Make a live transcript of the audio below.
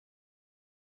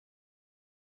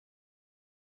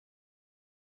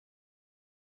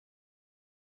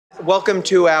Welcome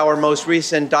to our most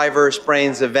recent Diverse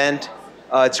Brains event.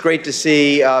 It's great to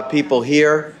see people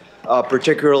here,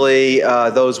 particularly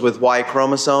those with Y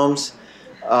chromosomes.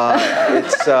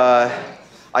 I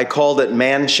called it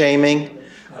man-shaming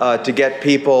to get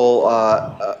people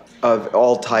of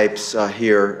all types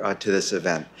here to this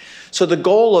event. So the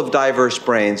goal of Diverse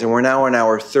Brains, and we're now in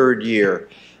our third year,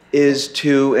 is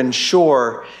to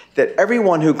ensure that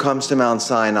everyone who comes to Mount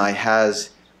Sinai has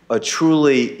a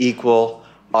truly equal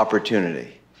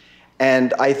opportunity.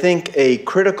 And I think a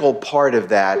critical part of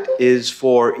that is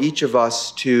for each of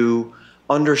us to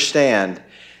understand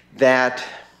that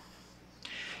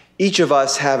each of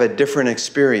us have a different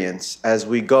experience as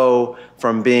we go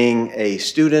from being a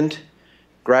student,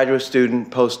 graduate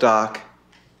student, postdoc,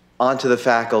 onto the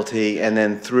faculty, and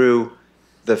then through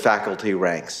the faculty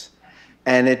ranks.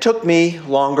 And it took me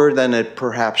longer than it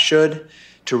perhaps should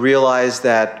to realize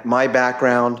that my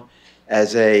background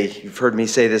as a, you've heard me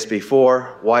say this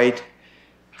before, white,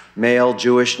 male,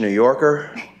 Jewish New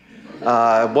Yorker.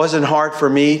 It wasn't hard for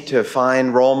me to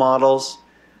find role models.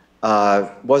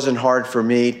 Wasn't hard for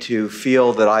me to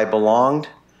feel that I belonged.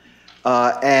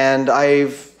 And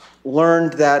I've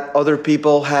learned that other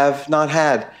people have not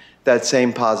had that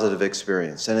same positive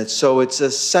experience. And it's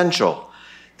essential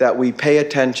that we pay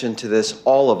attention to this,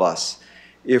 all of us,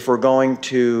 if we're going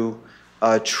to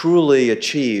truly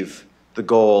achieve the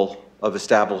goal of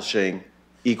establishing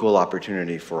equal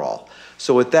opportunity for all.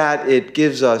 So with that, it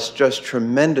gives us just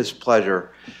tremendous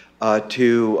pleasure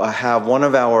to have one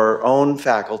of our own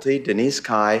faculty, Denise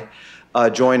Cai,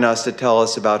 join us to tell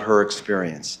us about her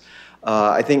experience.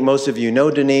 I think most of you know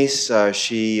Denise.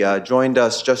 She joined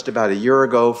us just about a year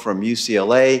ago from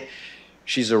UCLA.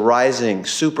 She's a rising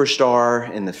superstar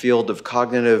in the field of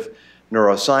cognitive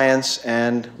neuroscience,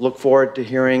 and look forward to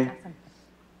hearing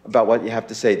about what you have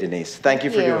to say, Denise. Thank you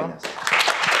for doing this.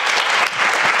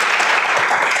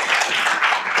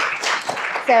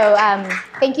 So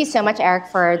thank you so much, Eric,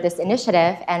 for this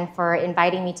initiative and for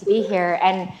inviting me to be here.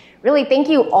 And really, thank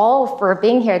you all for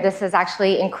being here. This is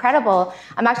actually incredible.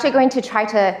 I'm actually going to try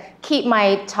to keep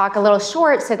my talk a little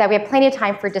short so that we have plenty of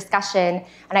time for discussion.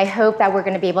 And I hope that we're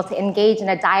going to be able to engage in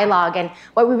a dialogue. And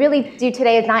what we really do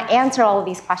today is not answer all of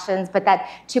these questions, but that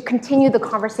to continue the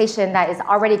conversation that is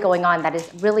already going on that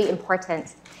is really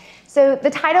important. So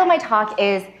the title of my talk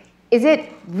is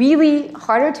it really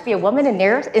harder to be a woman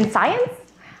in science?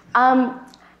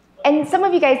 And some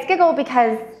of you guys giggle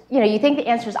because you think the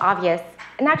answer is obvious.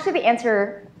 And actually, the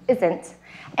answer isn't.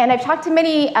 And I've talked to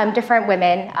many different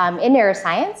women in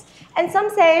neuroscience, and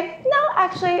some say, no,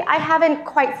 actually, I haven't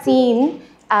quite seen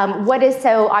what is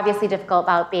so obviously difficult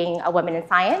about being a woman in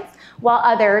science, while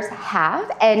others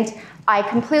have. And I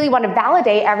completely want to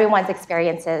validate everyone's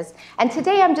experiences. And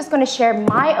today, I'm just going to share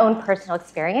my own personal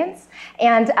experience.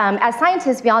 And as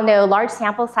scientists, we all know large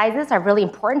sample sizes are really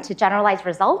important to generalize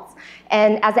results.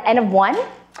 And as an N of 1,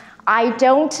 I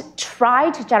don't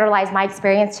try to generalize my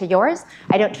experience to yours.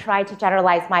 I don't try to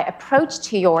generalize my approach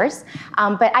to yours.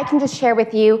 But I can just share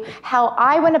with you how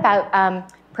I went about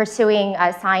pursuing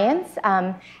science.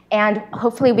 And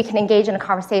hopefully we can engage in a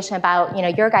conversation about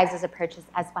your guys' approaches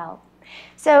as well.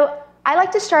 So I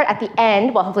like to start at the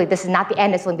end. Well, hopefully this is not the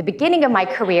end. It's only the beginning of my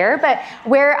career, but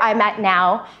where I'm at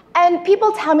now. And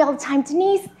people tell me all the time,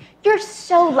 Denise, you're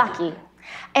so lucky.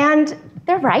 And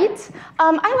they're right.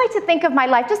 I like to think of my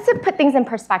life, just to put things in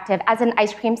perspective, as an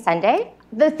ice cream sundae.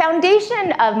 The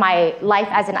foundation of my life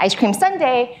as an ice cream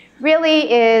sundae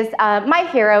really is my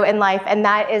hero in life, and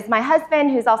that is my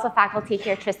husband, who's also faculty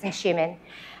here, Tristan Schumann.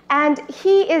 And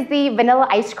he is the vanilla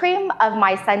ice cream of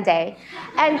my sundae.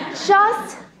 And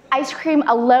just ice cream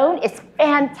alone is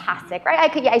fantastic, right? I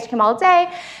could eat ice cream all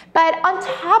day. But on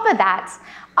top of that,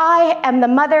 I am the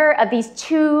mother of these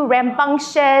two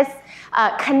rambunctious,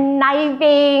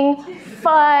 conniving,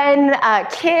 fun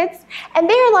kids. And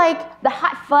they're like the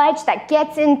hot fudge that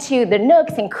gets into the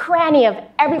nooks and cranny of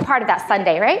every part of that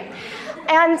sundae, right?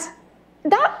 And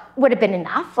that would have been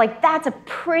enough. Like, that's a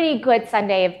pretty good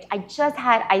sundae if I just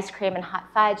had ice cream and hot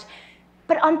fudge.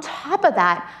 But on top of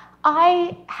that,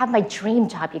 I have my dream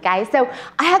job, you guys. So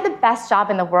I have the best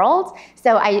job in the world.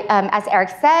 So I, as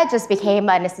Eric said, just became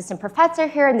an assistant professor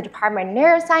here in the Department of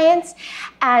Neuroscience.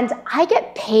 And I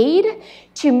get paid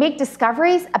to make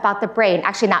discoveries about the brain.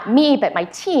 Actually, not me, but my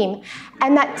team.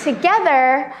 And that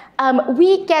together,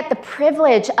 we get the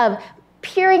privilege of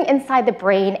peering inside the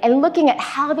brain and looking at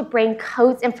how the brain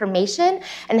codes information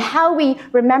and how we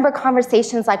remember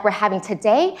conversations like we're having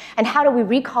today, and how do we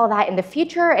recall that in the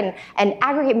future and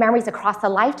aggregate memories across a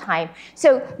lifetime.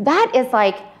 So that is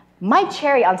like my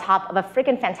cherry on top of a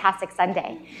freaking fantastic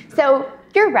Sunday. So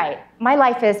you're right, my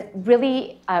life is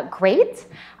really great.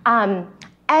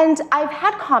 And I've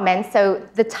had comments, so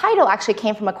the title actually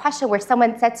came from a question where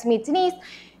someone said to me, Denise,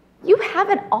 you have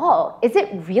it all. Is it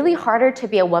really harder to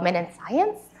be a woman in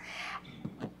science?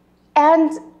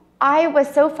 And I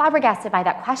was so flabbergasted by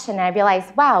that question, and I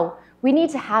realized, wow, we need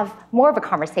to have more of a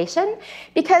conversation,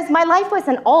 because my life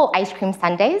wasn't all ice cream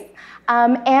sundaes,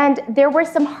 and there were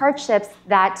some hardships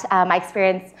that I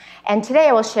experienced, and today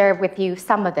I will share with you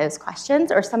some of those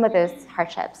questions or some of those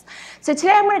hardships. So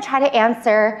today I'm going to try to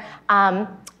answer,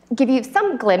 give you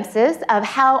some glimpses of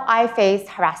how I face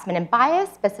harassment and bias,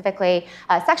 specifically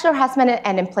sexual harassment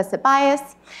and implicit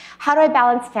bias. How do I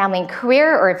balance family and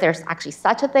career, or if there's actually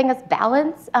such a thing as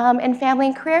balance in family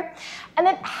and career? And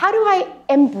then how do I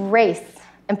embrace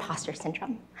imposter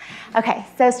syndrome? Okay,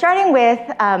 so starting with,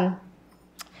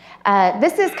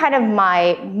 this is kind of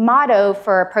my motto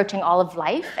for approaching all of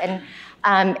life,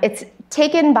 and it's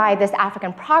taken by this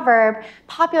African proverb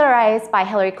popularized by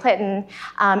Hillary Clinton,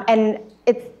 and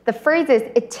the phrase is,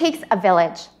 it takes a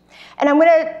village. And I'm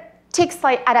gonna take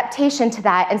slight adaptation to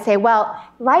that and say, well,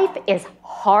 life is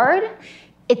hard.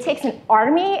 It takes an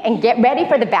army, and get ready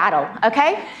for the battle,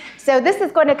 okay? So this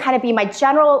is going to kind of be my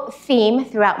general theme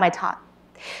throughout my talk.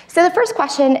 So the first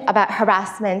question about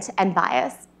harassment and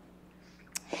bias.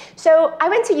 So I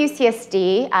went to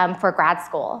UCSD for grad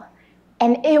school,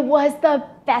 and it was the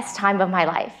best time of my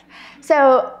life.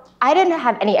 So I didn't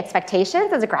have any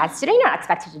expectations as a grad student. You're not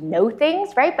expected to know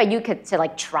things, right? But you get to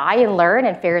like try and learn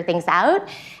and figure things out.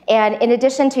 And in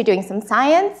addition to doing some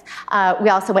science, we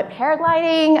also went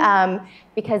paragliding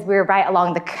because we were right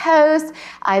along the coast.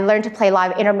 I learned to play a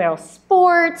lot of intramural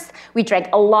sports. We drank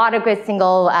a lot of good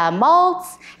single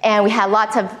malts, and we had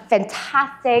lots of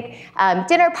fantastic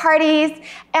dinner parties.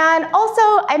 And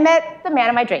also, I met the man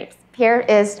of my dreams. Here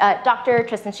is Dr.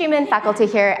 Tristan Schumann, faculty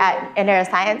here at In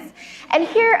Neuroscience. And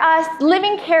hear us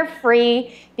living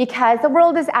carefree because the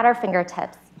world is at our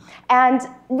fingertips. And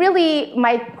really,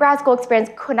 my grad school experience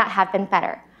could not have been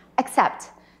better, except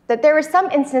that there were some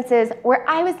instances where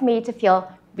I was made to feel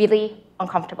really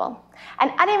uncomfortable.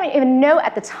 And I didn't even know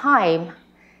at the time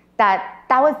that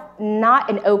that was not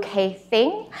an okay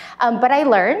thing, but I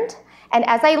learned. And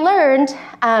as I learned,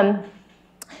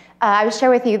 I will share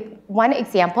with you one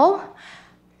example.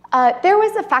 There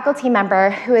was a faculty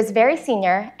member who was very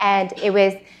senior, and it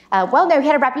was well known. He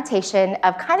had a reputation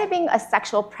of kind of being a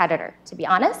sexual predator, to be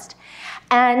honest.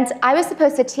 And I was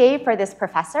supposed to TA for this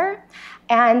professor,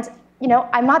 and you know,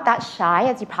 I'm not that shy,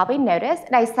 as you probably noticed.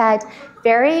 And I said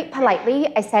very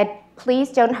politely, I said, please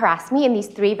don't harass me in these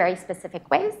 3 very specific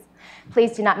ways.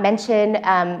 Please do not mention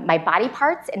my body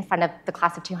parts in front of the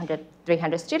class of 200,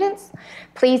 300 students.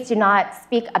 Please do not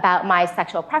speak about my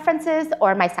sexual preferences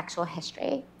or my sexual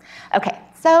history. Okay,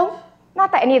 so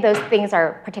not that any of those things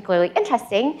are particularly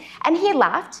interesting, and he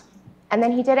laughed, and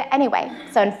then he did it anyway.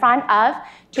 So in front of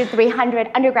 200,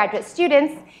 300 undergraduate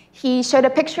students, he showed a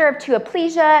picture of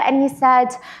tuaplegia, and he said,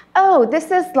 oh,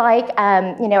 this is like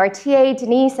you know, our TA,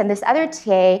 Denise, and this other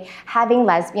TA having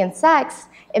lesbian sex.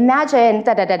 Imagine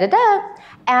da-da-da-da-da.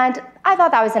 And I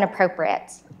thought that was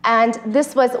inappropriate. And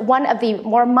this was one of the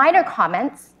more minor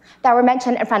comments that were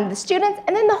mentioned in front of the students,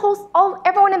 and then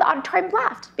everyone in the auditorium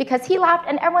laughed, because he laughed,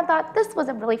 and everyone thought this was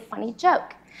a really funny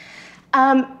joke.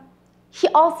 He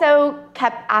also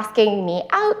kept asking me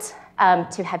out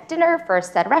to have dinner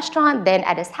first at a restaurant, then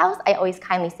at his house. I always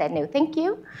kindly said no, thank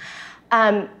you.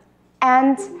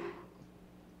 And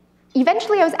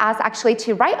eventually, I was asked actually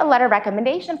to write a letter of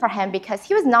recommendation for him because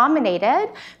he was nominated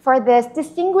for this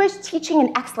Distinguished Teaching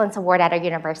and Excellence Award at our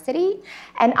university.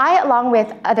 And I, along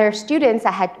with other students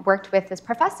that had worked with this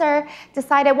professor,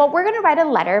 decided, well, we're going to write a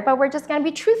letter, but we're just going to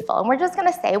be truthful, and we're just going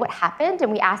to say what happened.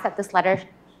 And we asked that this letter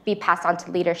be passed on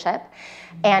to leadership.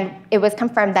 And it was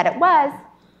confirmed that it was.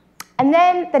 And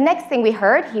then the next thing we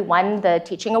heard, he won the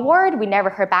teaching award. We never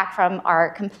heard back from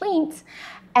our complaint.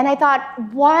 And I thought,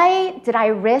 why did I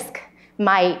risk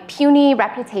my puny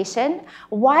reputation?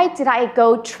 Why did I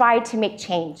go try to make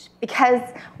change? Because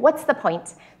what's the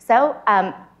point? So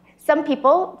some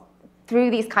people, through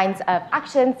these kinds of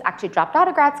actions, actually dropped out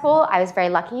of grad school. I was very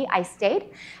lucky. I stayed,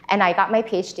 and I got my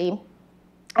PhD.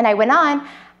 And I went on,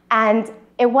 and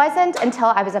it wasn't until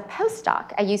I was a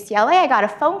postdoc at UCLA, I got a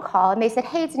phone call, and they said,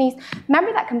 hey, Denise,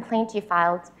 remember that complaint you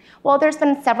filed? Well, there's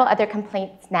been several other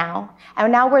complaints now,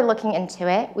 and now we're looking into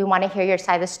it. We want to hear your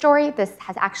side of the story. This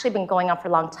has actually been going on for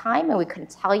a long time, and we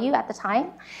couldn't tell you at the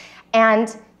time.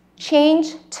 And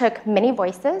change took many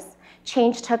voices.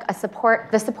 Change took the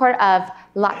support of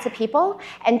lots of people,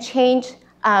 and change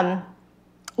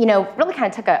really kind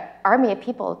of took a army of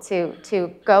people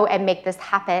to go and make this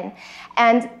happen.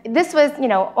 And this was,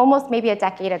 almost maybe a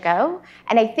decade ago.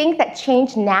 And I think that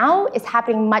change now is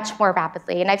happening much more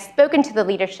rapidly. And I've spoken to the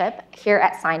leadership here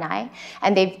at Sinai,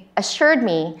 and they've assured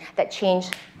me that change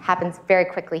happens very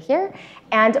quickly here.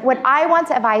 And what I want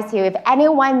to advise you, if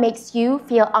anyone makes you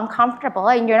feel uncomfortable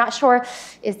and you're not sure,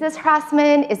 is this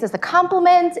harassment? Is this a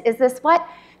compliment? Is this what?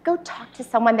 Go talk to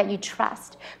someone that you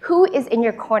trust. Who is in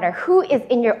your corner? Who is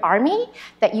in your army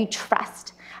that you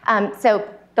trust? So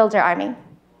build your army.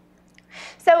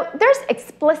 So there's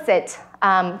explicit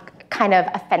kind of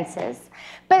offenses.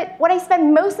 But what I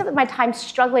spend most of my time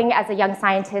struggling as a young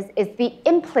scientist is the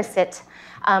implicit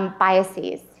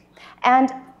biases.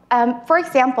 And for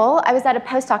example, I was at a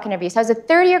postdoc interview. So I was a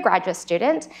third-year graduate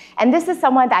student, and this is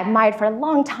someone that I admired for a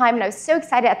long time, and I was so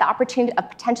excited at the opportunity of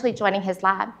potentially joining his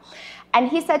lab. And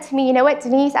he said to me, you know what,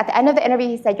 Denise, at the end of the interview,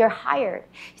 he said, you're hired.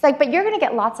 He's like, but you're going to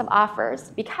get lots of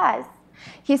offers because,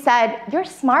 he said, you're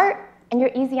smart and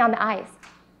you're easy on the eyes.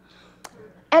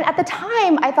 And at the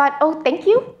time, I thought, oh, thank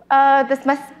you. This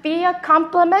must be a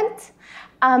compliment.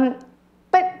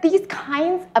 But these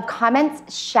kinds of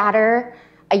comments shatter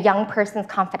a young person's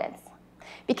confidence.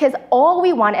 Because all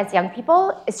we want as young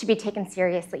people is to be taken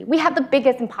seriously. We have the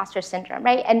biggest imposter syndrome,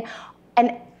 right?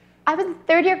 And I was a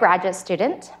third-year graduate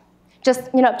student. Just,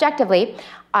 objectively,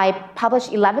 I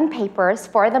published 11 papers,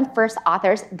 4 of them first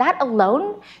authors. That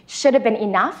alone should have been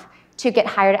enough to get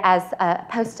hired as a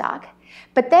postdoc.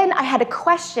 But then I had a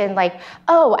question like,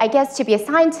 oh, I guess to be a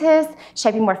scientist, should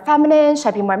I be more feminine? Should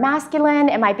I be more masculine?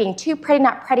 Am I being too pretty,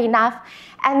 not pretty enough?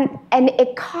 And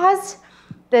it caused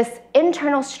this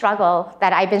internal struggle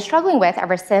that I've been struggling with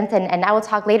ever since, and I will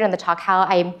talk later in the talk how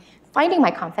I'm finding my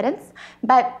confidence.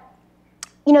 But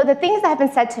the things that have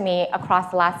been said to me across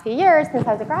the last few years since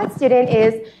I was a grad student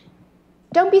is,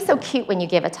 don't be so cute when you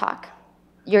give a talk.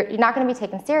 You're not going to be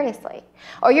taken seriously.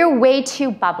 Or you're way too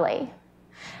bubbly.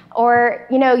 Or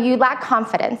you lack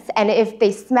confidence, and if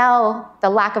they smell the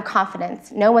lack of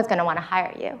confidence, no one's going to want to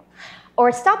hire you.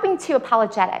 Or stop being too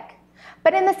apologetic.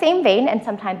 But in the same vein, and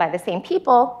sometimes by the same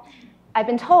people, I've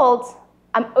been told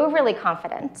I'm overly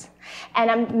confident, and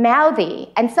I'm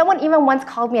mouthy, and someone even once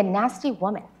called me a nasty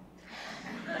woman.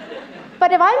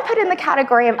 But if I'm put in the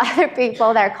category of other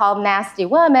people that are called nasty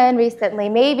woman recently,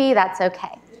 maybe that's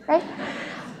okay, right?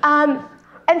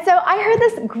 And so I heard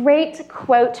this great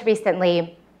quote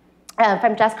recently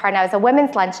from Jess Carden. It was a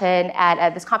women's luncheon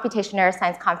at this computational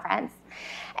neuroscience conference.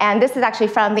 And this is actually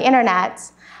from the internet.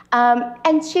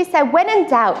 And she said, when in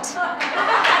doubt,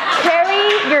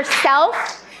 carry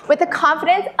yourself with the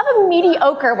confidence of a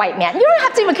mediocre white man. You don't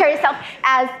have to even carry yourself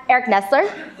as Eric Nestler,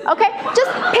 okay?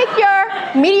 Just pick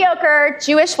your mediocre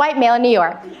Jewish white male in New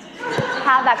York.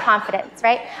 Have that confidence,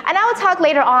 right? And I will talk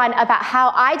later on about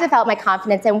how I developed my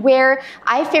confidence and where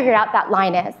I figured out that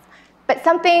line is. But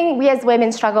something we as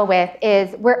women struggle with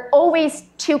is we're always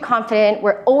too confident,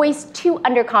 we're always too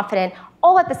underconfident,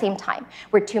 all at the same time.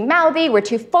 We're too mouthy, we're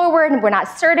too forward, we're not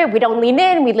assertive, we don't lean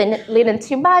in, we lean in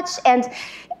too much, and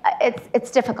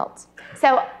it's difficult.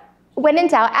 So when in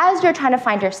doubt, as you're trying to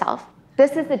find yourself,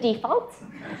 this is the default,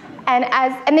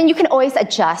 and then you can always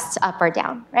adjust up or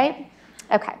down, right?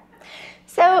 Okay.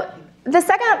 So the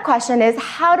second question is,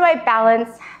 how do I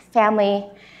balance family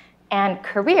and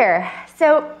career?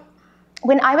 So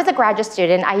when I was a graduate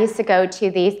student, I used to go to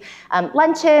these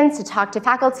luncheons to talk to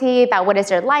faculty about what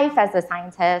is your life as a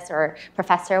scientist or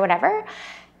professor or whatever.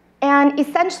 And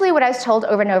essentially what I was told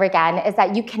over and over again is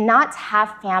that you cannot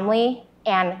have family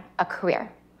and a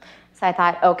career. So I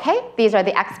thought, okay, these are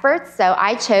the experts, so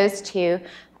I chose to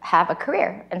have a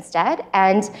career instead.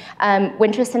 And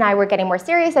when Tristan and I were getting more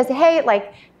serious, I said,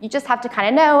 hey, you just have to kind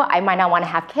of know I might not want to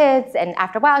have kids. And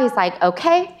after a while, he's like,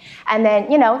 okay. And then,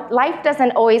 life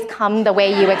doesn't always come the way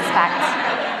you expect.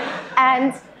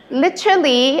 And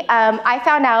literally, I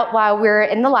found out while we were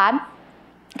in the lab,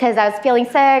 because I was feeling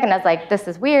sick, and I was like, this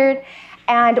is weird.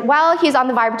 And while he's on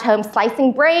the vibrotome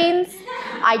slicing brains,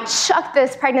 I chucked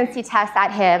this pregnancy test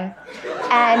at him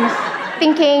and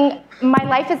thinking, my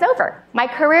life is over. My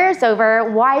career is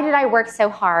over. Why did I work so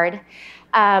hard?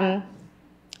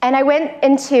 And I went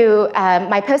into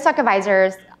my postdoc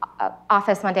advisor's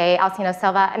office one day, Alcino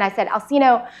Silva, and I said,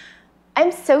 Alcino,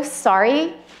 I'm so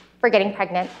sorry for getting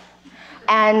pregnant.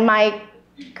 And my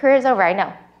career is over, I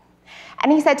know.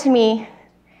 And he said to me,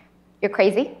 you're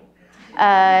crazy.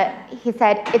 He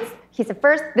said,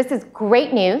 first, this is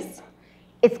great news.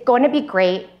 It's going to be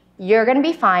great. You're going to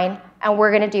be fine, and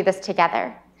we're going to do this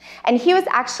together. And he was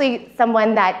actually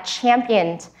someone that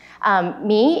championed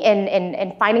me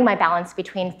in finding my balance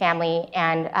between family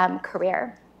and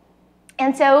career.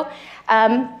 And so,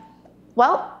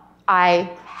 I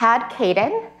had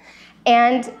Caden,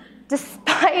 and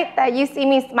despite that you see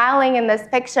me smiling in this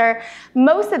picture,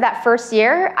 most of that first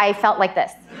year, I felt like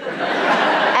this.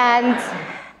 And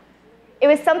it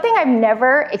was something I've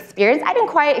never experienced. I didn't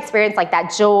quite experience like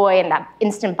that joy and that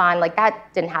instant bond, like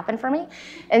that didn't happen for me.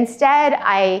 Instead,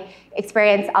 I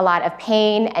experienced a lot of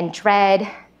pain and dread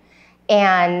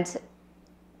and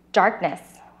darkness.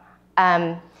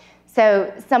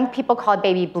 So some people call it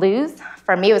baby blues.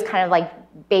 For me, it was kind of like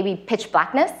baby pitch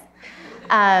blackness.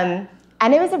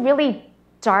 And it was a really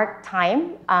dark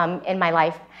time in my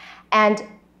life. And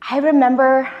I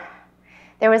remember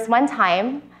there was one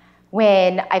time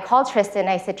when I called Tristan,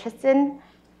 I said, Tristan,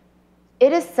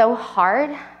 it is so hard.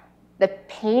 The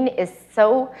pain is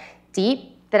so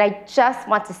deep that I just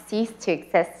want to cease to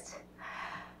exist.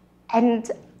 And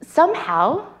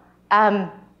somehow,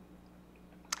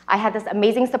 I had this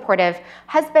amazing supportive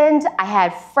husband. I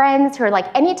had friends who are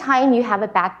like, anytime you have a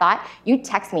bad thought, you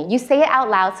text me. You say it out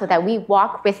loud so that we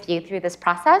walk with you through this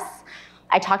process.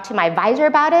 I talked to my advisor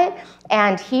about it,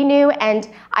 and he knew, and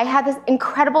I had this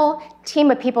incredible team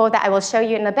of people that I will show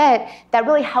you in a bit that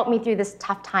really helped me through this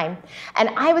tough time. And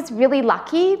I was really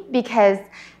lucky because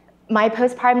my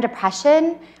postpartum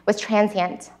depression was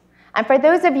transient. And for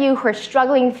those of you who are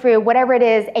struggling through whatever it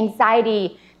is,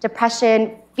 anxiety,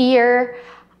 depression, fear,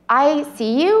 I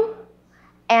see you,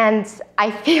 and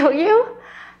I feel you,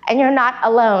 and you're not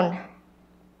alone.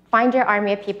 Find your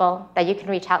army of people that you can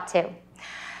reach out to.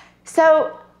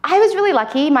 So I was really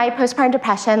lucky. My postpartum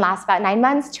depression lasted about 9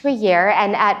 months to a year,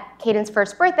 and at Caden's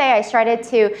first birthday, I started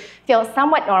to feel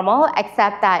somewhat normal,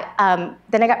 except that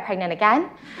then I got pregnant again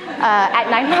at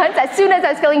 9 months. As soon as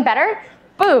I was feeling better,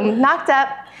 boom, knocked up.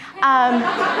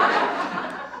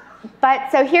 But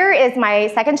so here is my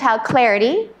second child,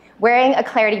 Clarity, wearing a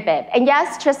Clarity bib. And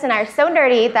yes, Tristan and I are so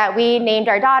nerdy that we named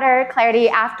our daughter Clarity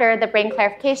after the brain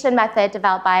clarification method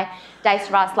developed by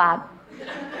Dice Ross Lab.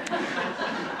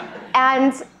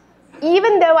 And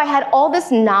even though I had all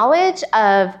this knowledge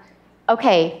of,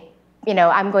 okay, you know,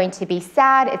 I'm going to be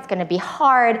sad, it's going to be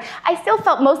hard, I still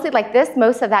felt mostly like this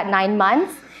most of that 9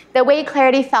 months. The way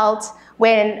Clarity felt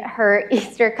when her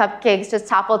Easter cupcakes just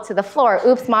toppled to the floor.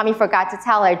 Oops, mommy forgot to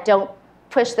tell her, don't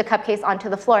push the cupcakes onto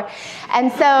the floor.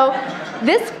 And so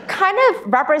this kind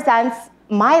of represents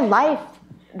my life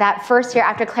that first year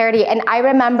after Clarity. And I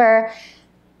remember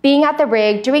being at the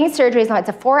rig, doing surgeries, now it's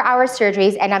a 4-hour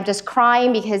surgeries, and I'm just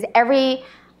crying because every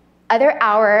other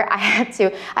hour I had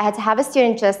to have a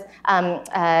student just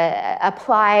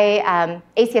apply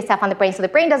ACSF on the brain so the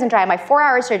brain doesn't dry. My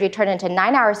 4-hour surgery turned into a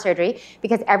 9-hour surgery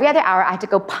because every other hour I had to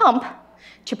go pump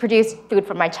to produce food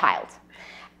for my child.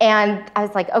 And I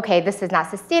was like, okay, this is not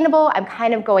sustainable. I'm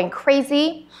kind of going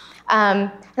crazy.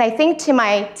 And I think to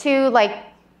my 2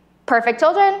 perfect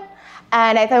children,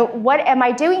 and I thought, what am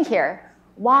I doing here?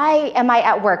 Why am I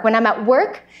at work? When I'm at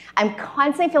work, I'm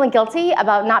constantly feeling guilty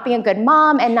about not being a good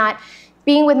mom and not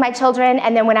being with my children.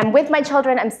 And then when I'm with my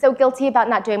children, I'm so guilty about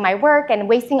not doing my work and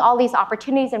wasting all these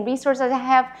opportunities and resources I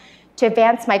have to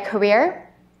advance my career.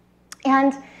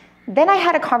 And then I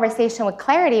had a conversation with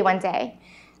Clarity one day.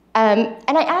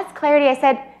 And I asked Clarity, I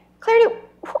said, Clarity,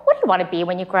 what do you want to be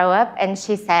when you grow up? And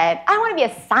she said, I want to be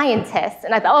a scientist.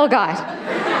 And I thought, oh God.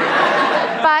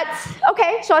 But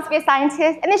okay, she wants to be a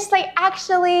scientist. And then she's like,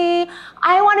 actually,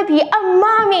 I want to be a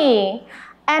mommy.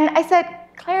 And I said,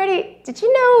 Clarity, did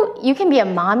you know you can be a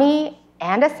mommy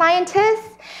and a scientist?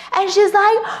 And she's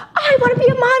like, I want to be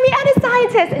a mommy and a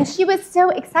scientist. And she was so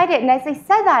excited. And as I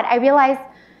said that, I realized,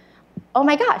 oh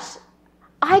my gosh,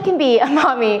 I can be a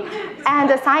mommy and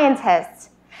a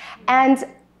scientist. And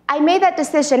I made that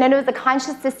decision, and it was a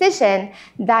conscious decision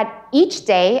that each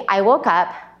day I woke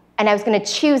up and I was going to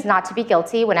choose not to be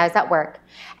guilty when I was at work.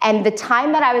 And the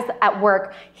time that I was at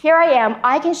work, here I am,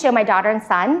 I can show my daughter and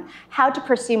son how to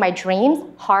pursue my dreams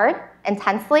hard,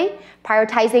 intensely,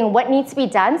 prioritizing what needs to be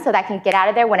done so that I can get out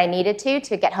of there when I needed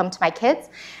to get home to my kids.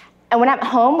 And when I'm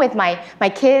home with my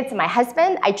kids and my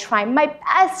husband, I try my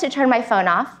best to turn my phone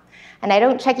off, and I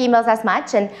don't check emails as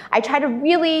much, and I try to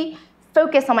really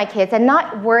focus on my kids and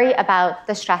not worry about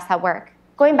the stress at work.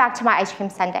 Going back to my ice cream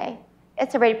sundae,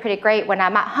 it's already pretty great when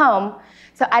I'm at home,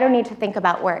 so I don't need to think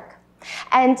about work.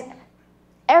 And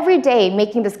every day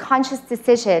making this conscious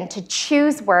decision to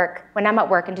choose work when I'm at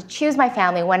work and to choose my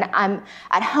family when I'm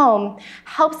at home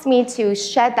helps me to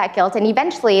shed that guilt, and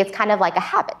eventually it's kind of like a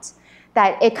habit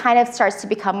that it kind of starts to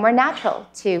become more natural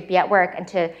to be at work and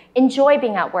to enjoy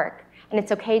being at work. And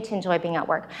it's okay to enjoy being at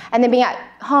work. And then being at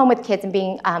home with kids and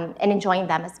and enjoying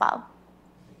them as well.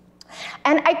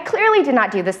 And I clearly did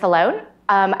not do this alone.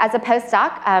 As a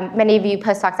postdoc, many of you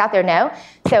postdocs out there know,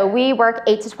 so we work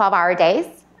 8 to 12-hour days.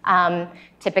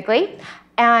 typically.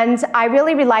 And I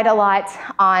really relied a lot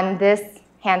on this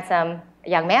handsome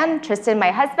young man, Tristan,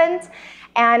 my husband,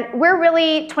 and we're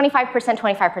really 25%,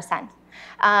 25%.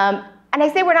 And I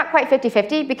say we're not quite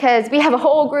 50-50 because we have a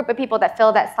whole group of people that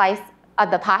fill that slice of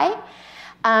the pie,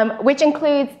 which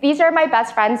includes, these are my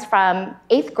best friends from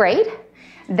 8th grade,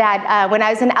 that when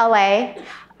I was in LA,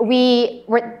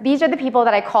 these are the people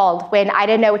that I called when I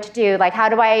didn't know what to do, like how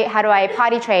do I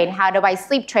potty train, how do I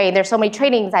sleep train, there's so many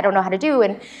trainings I don't know how to do,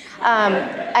 and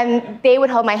they would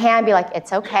hold my hand and be like,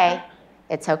 it's okay,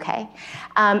 it's okay.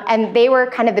 And they were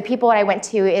kind of the people that I went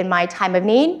to in my time of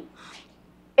need.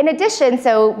 In addition,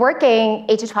 so working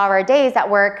 8 to 12-hour days at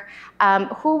work,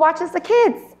 who watches the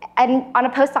kids and on a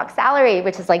postdoc salary,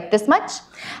 which is like this much?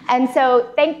 And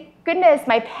so thank goodness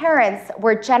my parents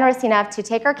were generous enough to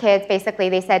take our kids. Basically,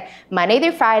 they said Monday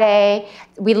through Friday,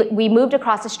 we moved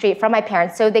across the street from my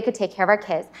parents so they could take care of our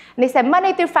kids. And they said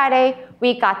Monday through Friday,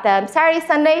 we got them. Saturday,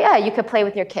 Sunday, yeah, you could play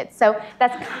with your kids. So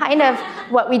that's kind of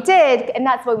what we did, and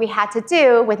that's what we had to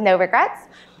do with no regrets.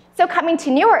 So coming to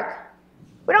New York,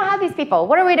 we don't have these people.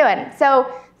 What are we doing?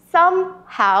 So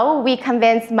somehow we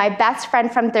convinced my best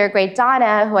friend from 3rd grade,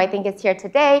 Donna, who I think is here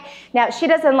today. Now, she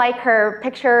doesn't like her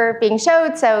picture being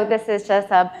showed, so this is just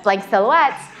a blank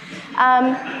silhouette.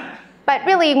 But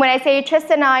really, when I say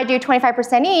Tristan and I do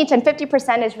 25% each, and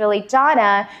 50% is really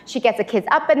Donna, she gets the kids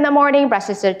up in the morning,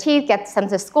 brushes their teeth, gets them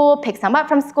to school, picks them up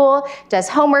from school, does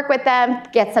homework with them,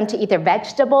 gets them to eat their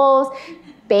vegetables,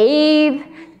 bathe,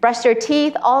 brush their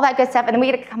teeth, all that good stuff, and then we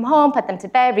get to come home, put them to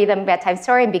bed, read them a bedtime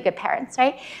story, and be good parents,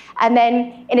 right? And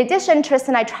then, in addition,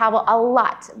 Tristan and I travel a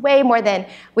lot, way more than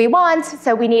we want,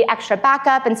 so we need extra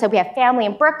backup, and so we have family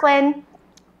in Brooklyn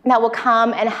that will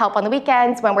come and help on the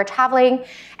weekends when we're traveling.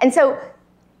 And so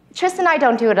Tristan and I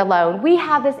don't do it alone. We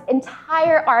have this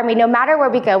entire army, no matter where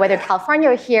we go, whether California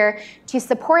or here, to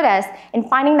support us in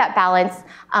finding that balance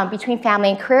between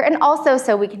family and career, and also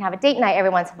so we can have a date night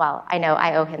every once in a while. I know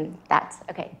I owe him that.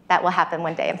 Okay, that will happen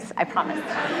one day, I promise.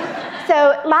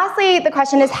 So lastly, the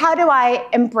question is, how do I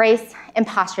embrace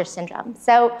imposter syndrome?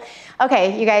 So,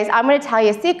 okay, you guys, I'm gonna tell you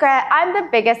a secret. I'm the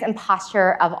biggest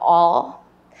imposter of all.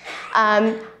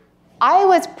 I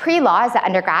was pre-law as an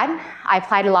undergrad. I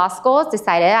applied to law schools,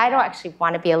 decided I don't actually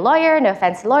want to be a lawyer, no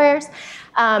offense to lawyers.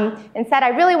 Instead, I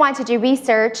really wanted to do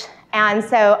research, and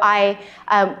so I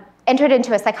entered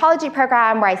into a psychology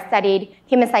program where I studied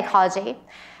human psychology.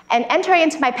 And entering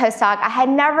into my postdoc, I had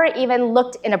never even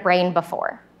looked in a brain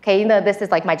before. Okay, you know, this is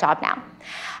like my job now.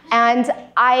 And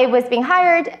I was being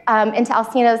hired into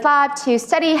Alcino's lab to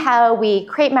study how we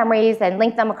create memories and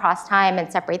link them across time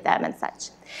and separate them and such.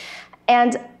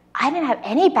 And I didn't have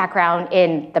any background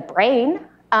in the brain,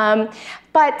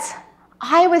 but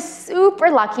I was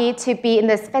super lucky to be in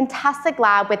this fantastic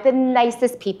lab with the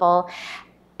nicest people.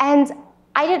 And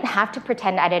I didn't have to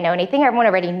pretend I didn't know anything. Everyone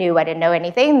already knew I didn't know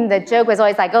anything. The joke was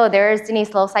always like, oh, there's Denise,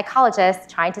 little psychologist,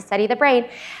 trying to study the brain.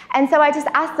 And so I just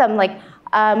asked them, like,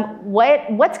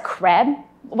 what's CREB?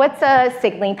 What's a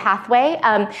signaling pathway?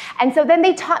 And so then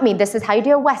they taught me, this is how you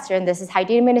do a Western, this is how you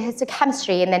do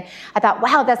immunohistochemistry. And then I thought,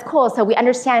 wow, that's cool. So we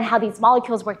understand how these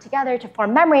molecules work together to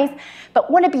form memories.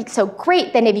 But wouldn't it be so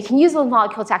great then if you can use those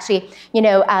molecules to actually, you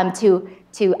know,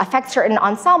 to affect certain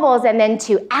ensembles and then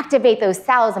to activate those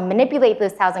cells and manipulate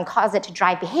those cells and cause it to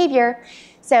drive behavior.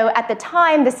 So at the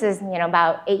time, this is, you know,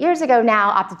 about 8 years ago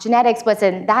now, optogenetics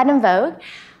wasn't that in vogue.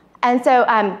 And so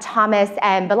Thomas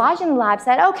and Balaji in the lab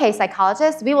said, okay,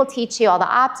 psychologists, we will teach you all the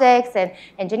optics and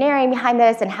engineering behind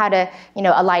this and how to, you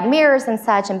know, align mirrors and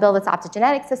such and build this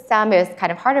optogenetic system. It was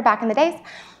kind of harder back in the days.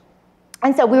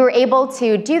 And so we were able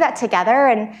to do that together.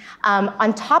 And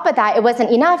on top of that, it wasn't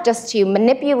enough just to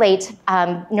manipulate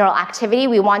neural activity.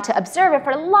 We want to observe it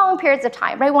for long periods of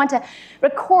time, right? We want to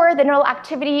record the neural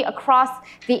activity across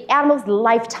the animal's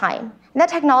lifetime. And that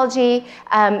technology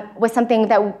was something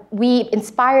that we,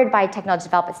 inspired by technology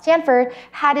developed at Stanford,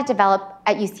 had to develop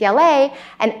at UCLA.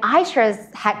 And I sure as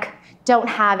heck don't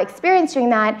have experience doing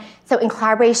that. So in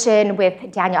collaboration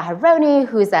with Daniel Aharoni,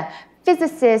 who's a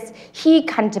physicist, he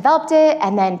kind of developed it,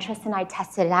 and then Tristan and I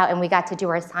tested it out, and we got to do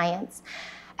our science.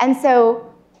 And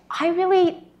so I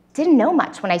really didn't know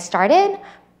much when I started,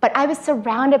 but I was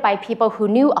surrounded by people who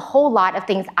knew a whole lot of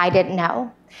things I didn't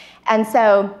know. And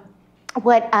so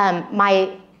what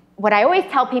I always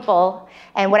tell people,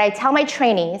 and what I tell my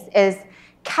trainees, is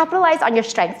capitalize on your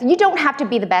strengths. You don't have to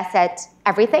be the best at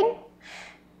everything.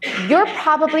 You're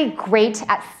probably great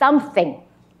at something.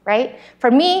 Right?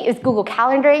 For me, it's Google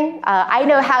Calendaring. I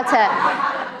know how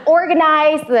to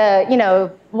organize the, you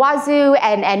know, wazoo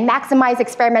and maximize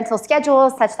experimental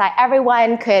schedules such that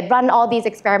everyone could run all these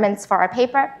experiments for our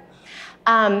paper.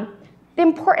 the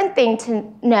important thing to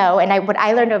know, and what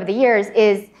I learned over the years,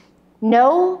 is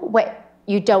know what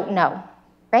you don't know,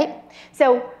 right?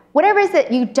 So whatever it is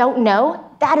that you don't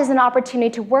know, that is an opportunity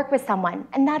to work with someone,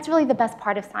 and that's really the best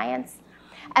part of science.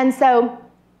 And so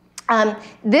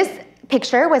this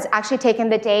picture was actually taken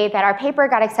the day that our paper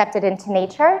got accepted into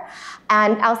Nature,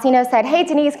 and Alcino said, hey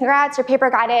Denise, congrats, your paper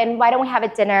got in, why don't we have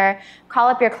a dinner, call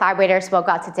up your collaborators, we'll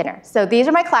go out to dinner. So these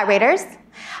are my collaborators.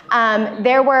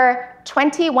 There were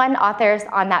 21 authors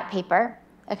on that paper,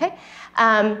 okay?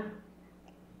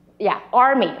 Yeah,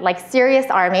 army, like serious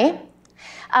army.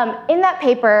 In that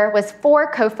paper was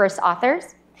 4 co-first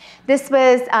authors. This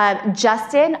was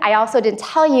Justin. I also didn't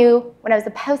tell you, when I was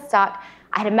a postdoc,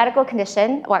 I had a medical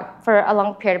condition. Well, for a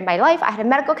long period of my life, I had a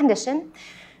medical condition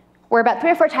where about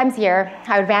 3 or 4 times a year,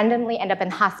 I would randomly end up in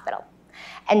the hospital.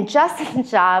 And Justin's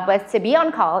job was to be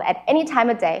on call at any time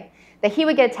of day that he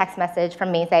would get a text message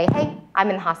from me saying, hey, I'm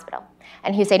in the hospital.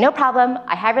 And he would say, no problem,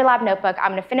 I have your lab notebook,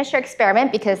 I'm gonna finish your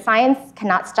experiment because science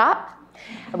cannot stop.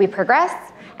 We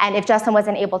progress. And if Justin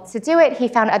wasn't able to do it, he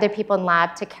found other people in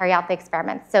lab to carry out the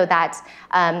experiment so that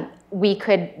we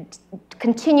could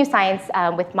continue science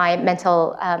with my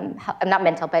mental, not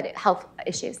mental, but health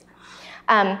issues.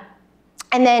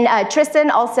 And then Tristan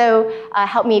also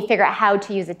helped me figure out how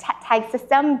to use a tag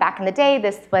system. Back in the day,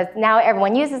 this was, now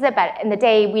everyone uses it, but in the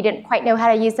day, we didn't quite know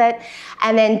how to use it.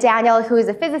 And then Daniel, who is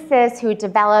a physicist who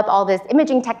developed all this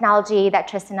imaging technology that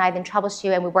Tristan and I then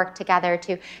troubleshoot, and we worked together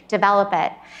to develop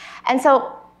it. And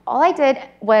so all I did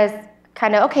was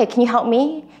kind of, okay, can you help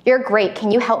me? You're great, can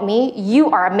you help me?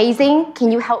 You are amazing,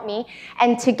 can you help me?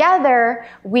 And together,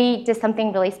 we did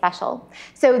something really special.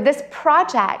 So this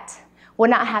project would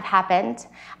not have happened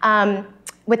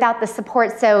without the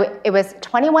support. So it was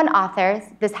 21 authors.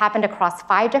 This happened across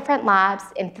 5 different labs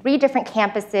in 3 different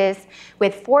campuses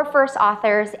with 4 first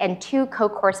authors and 2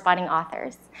 co-corresponding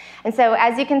authors. And so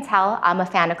as you can tell, I'm a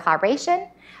fan of collaboration.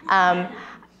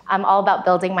 I'm all about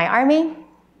building my army.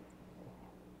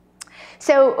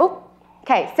 So,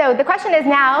 okay, so the question is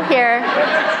now here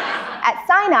at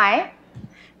Sinai,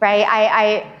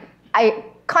 right? I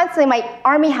constantly, my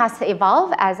army has to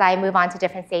evolve as I move on to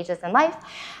different stages in life.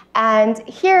 And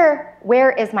here,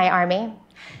 where is my army?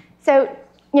 So,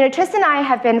 Tristan and I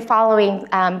have been following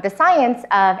the science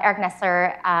of Eric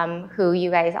Nestler, who you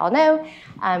guys all know,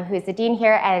 who's the dean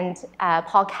here, and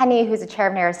Paul Kenny, who's the chair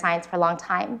of neuroscience for a long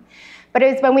time. But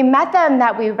it was when we met them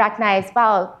that we recognized,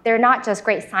 wow, they're not just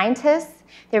great scientists,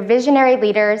 they're visionary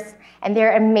leaders, and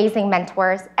they're amazing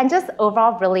mentors, and just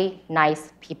overall really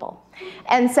nice people.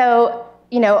 And so,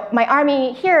 my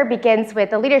army here begins with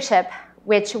the leadership,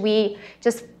 which we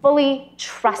just fully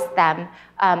trust them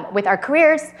with our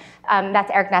careers.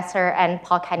 That's Eric Nestler and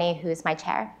Paul Kenny, who's my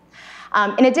chair.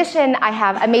 In addition, I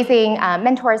have amazing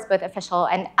mentors, both official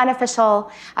and unofficial.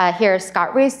 Here's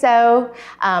Scott Russo,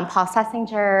 Paul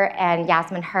Sessinger, and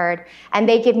Yasmin Hurd. And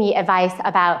they give me advice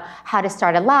about how to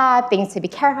start a lab, things to be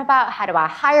careful about, how do I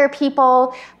hire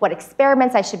people, what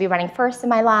experiments I should be running first in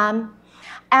my lab.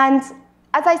 And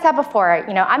as I said before,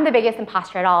 I'm the biggest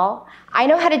imposter at all. I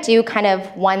know how to do kind of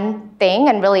one thing,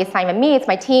 and really it's not even me, it's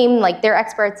my team, like they're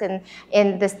experts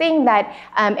in this thing that,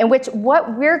 in which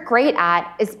what we're great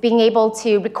at is being able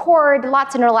to record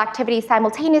lots of neural activity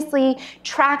simultaneously,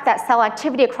 track that cell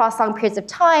activity across long periods of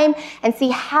time, and see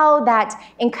how that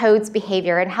encodes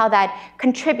behavior and how that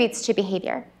contributes to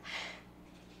behavior.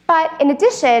 But in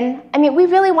addition, we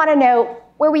really want to know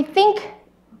where we think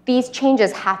these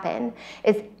changes happen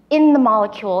is in the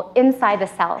molecule inside the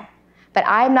cell. But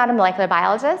I'm not a molecular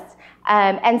biologist,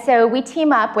 and so we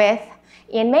team up with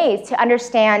Ian Mays to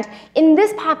understand, in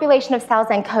this population of cells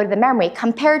that encode the memory,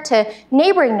 compared to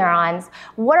neighboring neurons,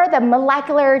 what are the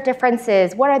molecular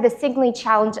differences, what are the signaling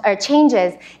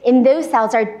changes in those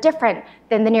cells are different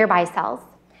than the nearby cells.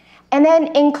 And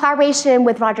then in collaboration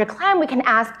with Roger Klein, we can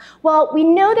ask, well, we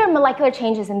know there are molecular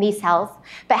changes in these cells,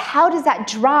 but how does that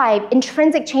drive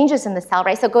intrinsic changes in the cell,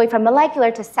 right? So going from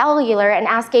molecular to cellular and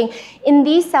asking, in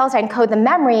these cells that encode the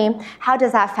memory, how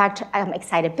does that affect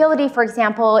excitability, for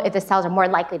example, if the cells are more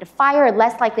likely to fire or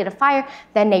less likely to fire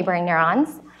than neighboring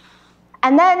neurons?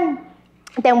 And then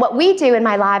what we do in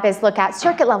my lab is look at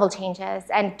circuit level changes,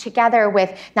 and together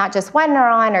with not just 1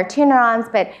 neuron or 2 neurons,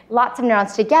 but lots of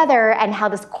neurons together, and how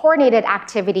this coordinated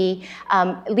activity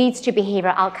leads to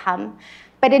behavioral outcome.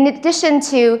 But in addition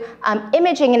to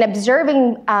imaging and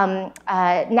observing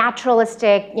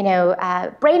naturalistic,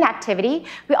 brain activity,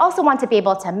 we also want to be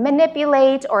able to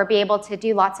manipulate or be able to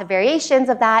do lots of variations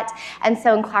of that. And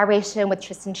so in collaboration with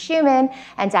Tristan Schumann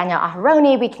and Daniel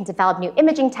Aharoni, we can develop new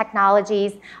imaging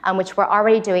technologies, which we're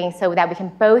already doing, so that we can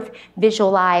both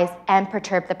visualize and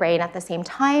perturb the brain at the same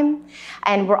time.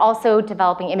 And we're also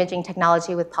developing imaging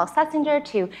technology with Paul Schlesinger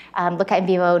to look at in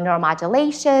vivo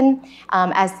neuromodulation,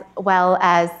 as well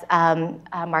as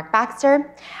Mark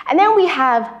Baxter. And then we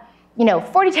have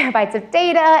 40 terabytes of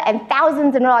data and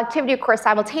thousands of neural activity, of course,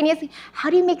 simultaneously. How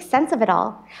do you make sense of it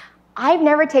all? I've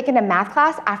never taken a math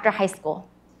class after high school,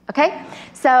 okay?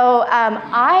 So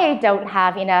I don't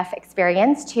have enough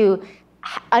experience to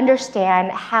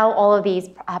understand how all of these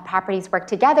properties work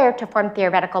together to form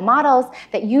theoretical models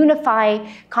that unify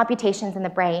computations in the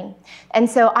brain. And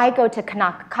so I go to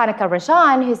Kanika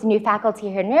Rajan, who's a new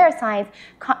faculty here in neuroscience,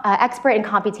 expert in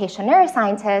computational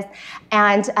neuroscientist,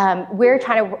 and we're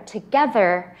trying to work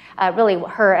together, really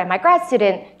her and my grad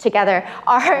student together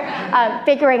are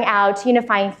figuring out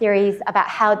unifying theories about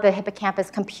how the hippocampus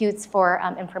computes for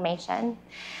information.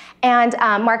 And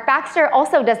Mark Baxter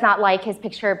also does not like his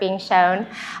picture being shown,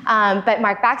 but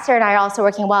Mark Baxter and I are also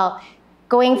working,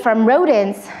 going from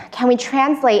rodents, can we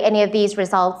translate any of these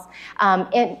results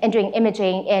in doing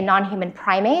imaging in non-human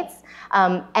primates?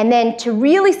 And then to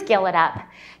really scale it up,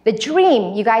 the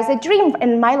dream, you guys, the dream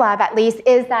in my lab at least,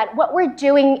 is that what we're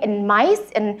doing in mice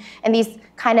and these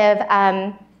kind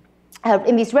of,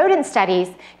 in these rodent studies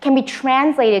can be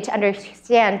translated to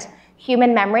understand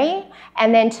human memory,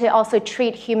 and then to also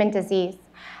treat human disease.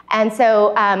 And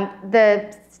so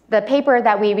the paper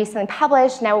that we recently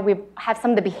published, now we have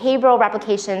some of the behavioral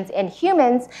replications in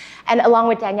humans, and along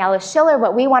with Daniela Schiller,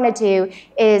 what we want to do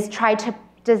is try to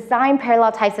design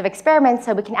parallel types of experiments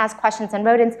so we can ask questions on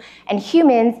rodents and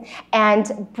humans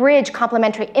and bridge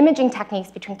complementary imaging techniques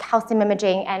between calcium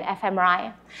imaging and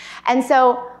fMRI. And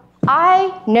so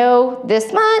I know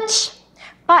this much,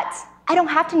 but I don't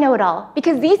have to know it all,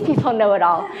 because these people know it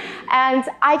all. And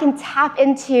I can tap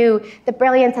into the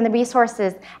brilliance and the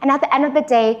resources. And at the end of the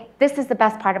day, this is the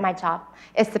best part of my job.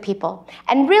 It's the people.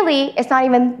 And really, it's not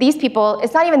even these people, or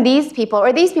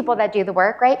these people that do the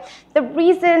work, right? The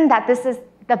reason that this is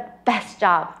the best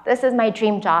job, this is my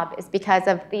dream job, is because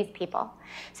of these people.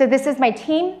 So this is my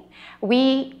team.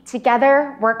 We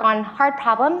together work on hard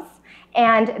problems,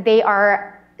 and they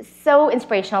are so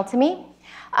inspirational to me.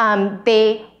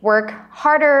 They work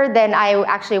harder than I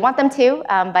actually want them to,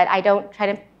 but I don't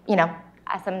try to,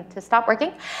 ask them to stop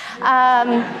working.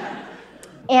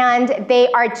 And they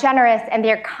are generous, and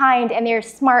they're kind, and they're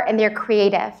smart, and they're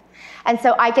creative. And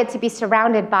so I get to be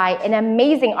surrounded by an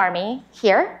amazing army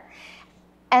here.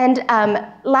 And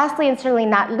lastly, and certainly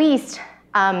not least,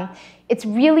 it's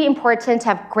really important to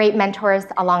have great mentors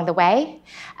along the way.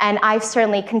 And I've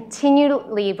certainly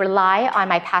continually rely on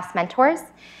my past mentors.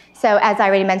 So as I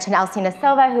already mentioned, Alcina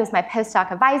Silva, who is my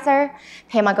postdoc advisor,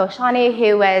 Pema Ghoshani,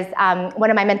 who was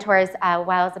one of my mentors while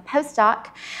I was a postdoc,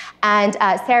 and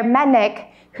Sarah Mednick,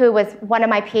 who was one of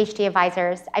my PhD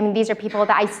advisors. I mean, these are people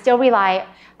that I still rely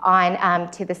on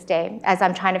to this day as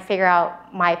I'm trying to figure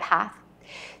out my path.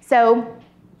 So,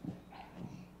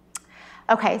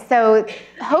 okay, so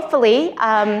hopefully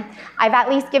I've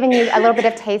at least given you a little bit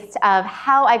of taste of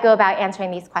how I go about answering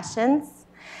these questions.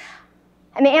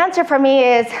 And the answer for me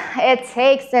is, it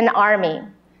takes an army.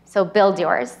 So build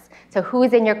yours. So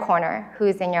who's in your corner?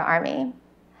 Who's in your army?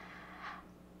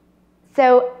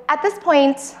 So at this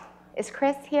point, is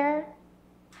Chris here?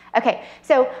 Okay,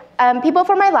 so people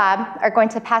from my lab are going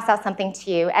to pass out something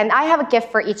to you. And I have a gift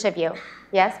for each of you.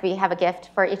 Yes, we have a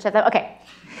gift for each of them. Okay.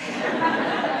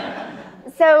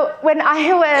 So when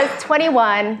I was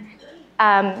 21,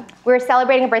 we were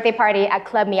celebrating a birthday party at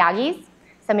Club Miyagi's.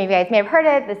 Some of you guys may have heard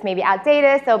it, this may be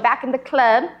outdated. So back in the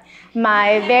club,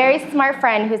 my very smart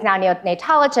friend, who's now a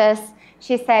neonatologist,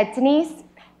 she said, Denise,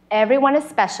 everyone is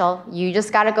special. You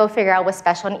just got to go figure out what's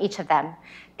special in each of them.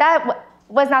 That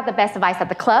was not the best advice at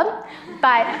the club,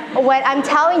 but what I'm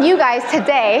telling you guys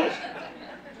today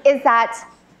is that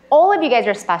all of you guys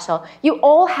are special. You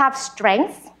all have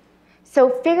strengths, so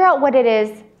figure out what it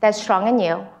is that's strong in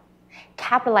you,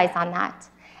 capitalize on that,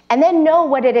 and then know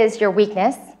what it is your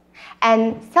weakness,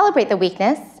 and celebrate the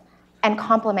weakness and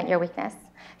complement your weakness.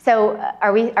 So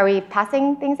are we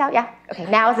passing things out? Yeah? Okay,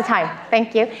 now is the time.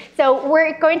 Thank you. So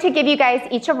we're going to give you guys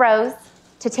each a rose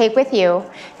to take with you,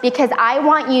 because I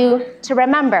want you to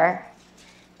remember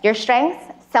your strengths,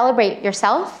 celebrate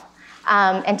yourself,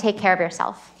 and take care of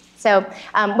yourself. So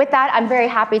with that, I'm very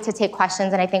happy to take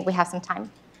questions, and I think we have some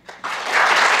time.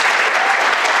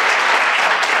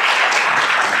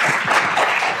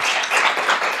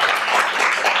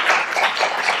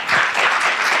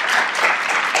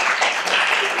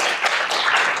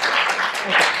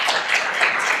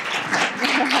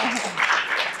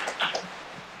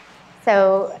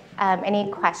 any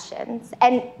questions?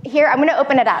 And here, I'm gonna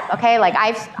open it up, okay? Like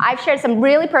I've shared some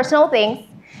really personal things,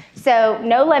 so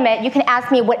no limit. You can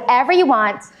ask me whatever you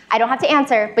want. I don't have to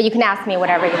answer, but you can ask me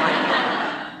whatever you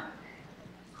want.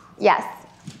 Yes.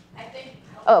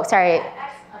 Oh, sorry.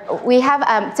 We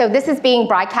have, so this is being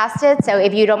broadcasted, so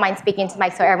if you don't mind speaking to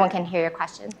Mike so everyone can hear your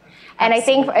question. And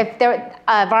absolutely. I think if there,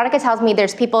 Veronica tells me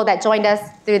there's people that joined us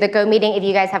through the Go meeting. If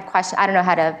you guys have questions, I don't know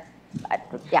how to,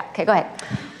 yeah, okay, go ahead.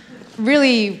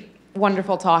 Really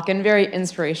wonderful talk and very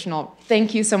inspirational.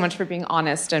 Thank you so much for being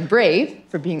honest and brave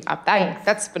for being up.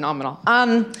 That's phenomenal.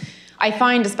 I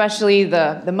find especially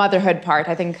the motherhood part,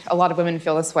 I think a lot of women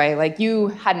feel this way. Like you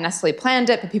hadn't necessarily planned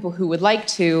it, but people who would like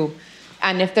to,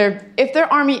 and if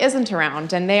their army isn't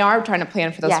around and they are trying to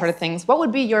plan for those sort of things, what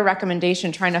would be your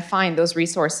recommendation trying to find those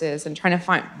resources and trying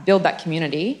to build that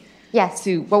community? Yes.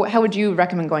 How would you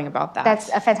recommend going about that? That's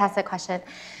a fantastic question.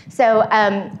 So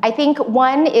I think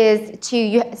one is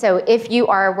so if you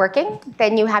are working,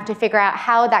 then you have to figure out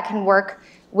how that can work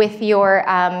with your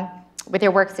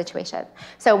work situation.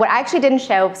 So what I actually didn't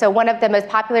show, so one of the most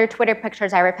popular Twitter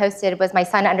pictures I reposted was my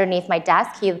son underneath my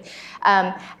desk.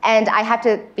 And I have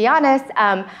to be honest,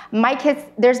 my kids,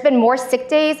 there's been more sick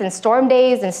days and storm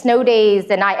days and snow days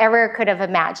than I ever could have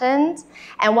imagined.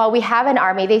 And while we have an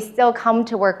army, they still come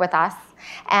to work with us.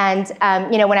 And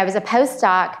when I was a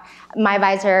postdoc, my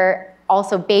advisor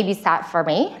also babysat for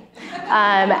me.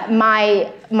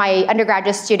 My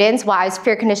undergraduate students, while I was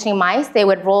fear conditioning mice, they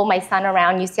would roll my son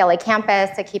around UCLA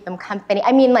campus to keep him company.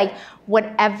 I mean, like,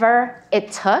 whatever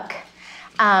it took,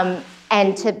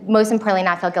 and to, most importantly,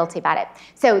 not feel guilty about it.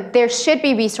 So there should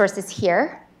be resources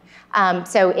here.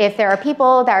 So if there are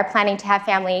people that are planning to have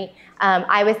family,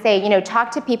 I would say,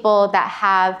 talk to people that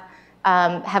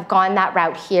have gone that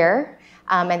route here,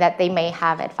 and that they may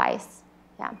have advice.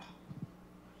 Yeah.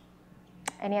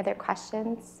 Any other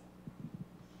questions?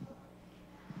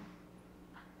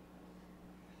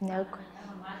 No.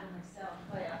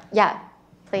 Yeah,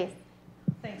 please.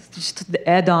 Thanks. Just to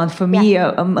add on, for me,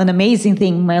 an amazing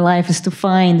thing in my life is to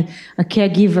find a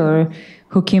caregiver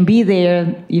who can be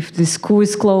there if the school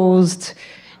is closed,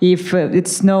 if it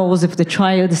snows, if the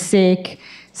child is sick.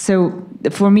 So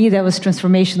for me, that was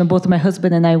transformational. Both my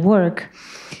husband and I work.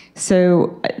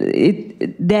 So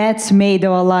that's made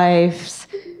our lives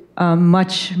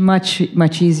much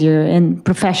easier, and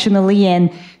professionally,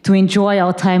 and to enjoy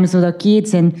our times with our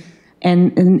kids, and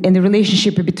the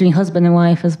relationship between husband and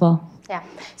wife as well. Yeah.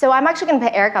 So I'm actually going to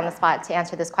put Eric on the spot to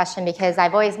answer this question, because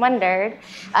I've always wondered,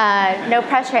 no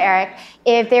pressure, Eric,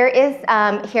 if there is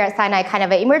here at Sinai kind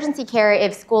of an emergency care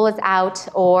if school is out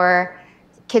or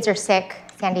kids are sick.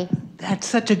 Sandy. That's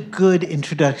such a good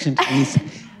introduction, Denise.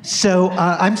 So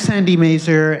I'm Sandy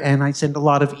Mazer, and I send a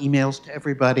lot of emails to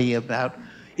everybody about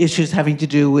issues having to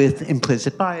do with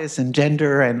implicit bias and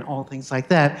gender and all things like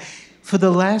that. For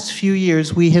the last few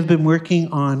years, we have been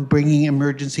working on bringing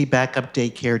emergency backup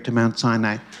daycare to Mount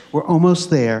Sinai. We're almost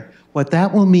there. What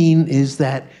that will mean is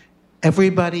that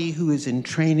everybody who is in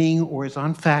training or is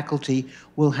on faculty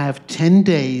will have 10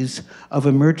 days of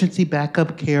emergency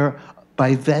backup care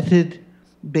by vetted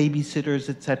babysitters,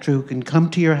 et cetera, who can come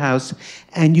to your house,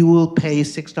 and you will pay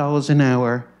 $6 an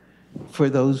hour for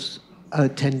those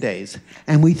 10 days.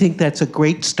 And we think that's a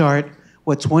great start.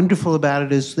 What's wonderful about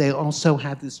it is they also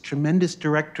have this tremendous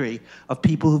directory of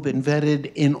people who've been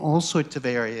vetted in all sorts of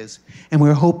areas. And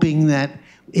we're hoping that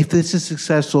if this is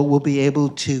successful, we'll be able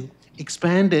to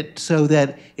expand it so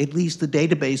that at least the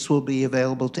database will be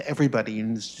available to everybody in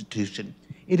the institution.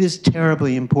 It is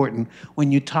terribly important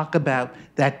when you talk about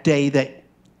that day that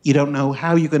you don't know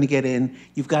how you're going to get in,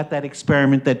 you've got that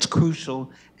experiment that's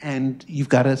crucial, and you've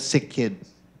got a sick kid.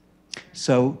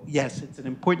 So yes, it's an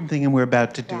important thing, and we're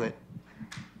about to do it.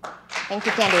 Thank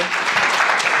you, Sandy.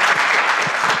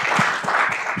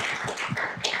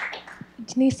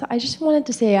 Denise, I just wanted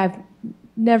to say I've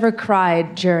never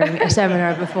cried during a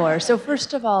seminar before. So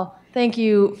first of all, thank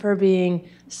you for being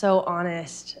so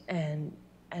honest and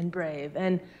brave.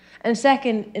 And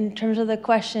second, in terms of the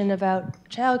question about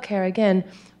childcare, again,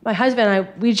 my husband and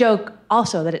I, we joke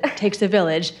also that it takes a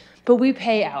village, but we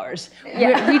pay ours.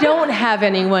 Yeah. We don't have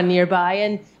anyone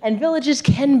nearby, and villages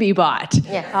can be bought.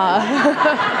 Yes.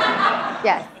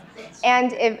 Yes.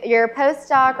 And if you're a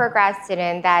postdoc or grad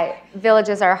student, that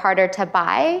villages are harder to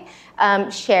buy,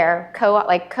 share,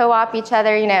 co-op each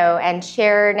other, and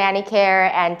share nanny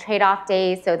care and trade-off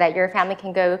days so that your family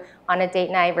can go on a date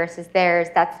night versus theirs.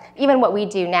 That's even what we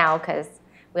do now because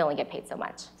we only get paid so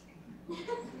much.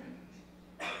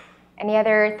 Any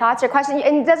other thoughts or questions?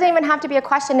 And it doesn't even have to be a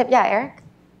question. Yeah, Eric?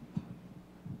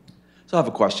 So I have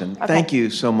a question. Okay. Thank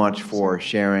you so much for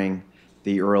sharing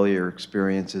the earlier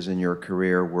experiences in your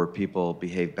career where people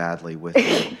behave badly with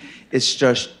you. It's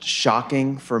just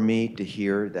shocking for me to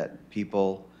hear that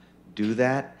people do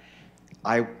that.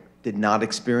 I did not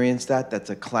experience that. That's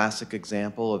a classic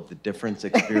example of the difference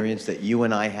experience that you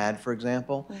and I had, for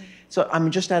example. So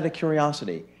I'm just out of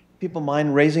curiosity. People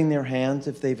mind raising their hands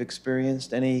if they've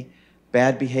experienced any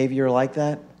bad behavior like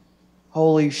that?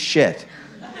 Holy shit.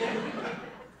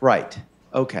 Right.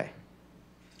 Okay.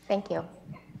 Thank you.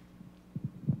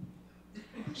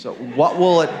 So what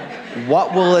will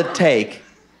it take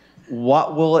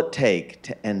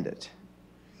to end it?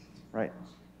 Right.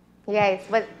 You guys,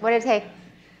 what would it take?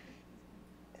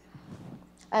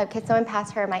 Can someone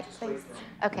pass her a mic, please?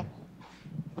 Okay.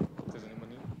 Does anyone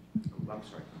need? I'm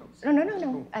sorry.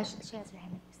 No. She has her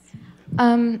hand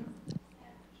up.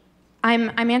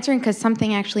 I'm answering because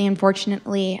something actually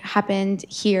unfortunately happened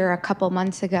here a couple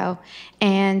months ago.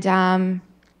 And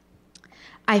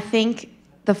I think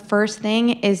the first thing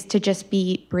is to just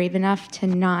be brave enough to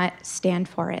not stand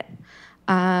for it.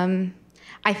 I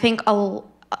think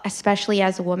especially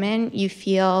as a woman, you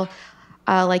feel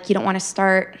like you don't want to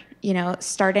start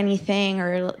anything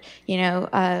or,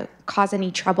 cause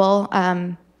any trouble.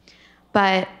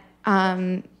 But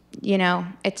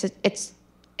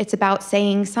it's about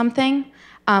saying something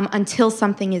until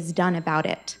something is done about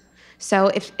it.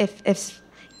 So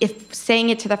if saying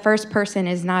it to the first person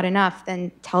is not enough,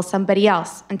 then tell somebody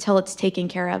else until it's taken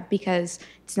care of, because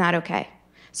it's not okay.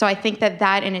 So I think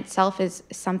that in itself is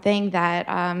something that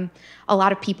a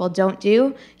lot of people don't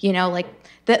do.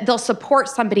 They'll support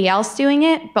somebody else doing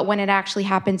it, but when it actually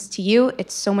happens to you,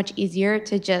 it's so much easier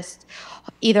to just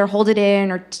either hold it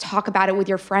in or talk about it with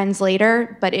your friends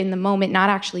later, but in the moment not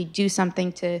actually do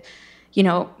something to,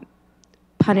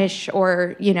 punish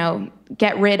or,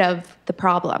 get rid of the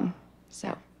problem.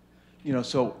 So.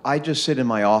 So I just sit in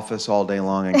my office all day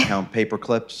long and count paper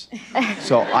clips.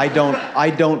 So I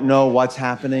don't know what's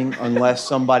happening unless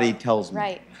somebody tells me.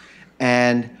 Right.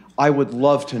 And I would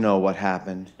love to know what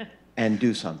happened and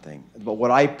do something. But what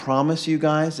I promise you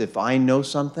guys, if I know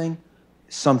something,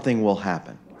 something will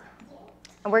happen.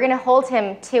 And we're going to hold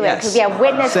him to it Yes. because we have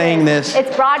witnesses. Saying this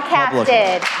It's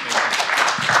broadcasted.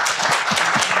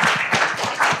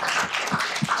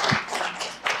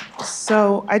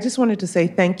 So I just wanted to say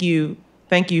thank you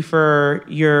for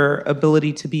your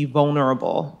ability to be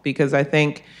vulnerable, because I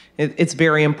think it's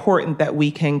very important that we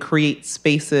can create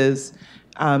spaces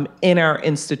in our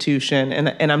institution,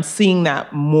 and I'm seeing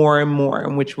that more and more,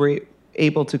 in which we're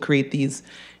able to create these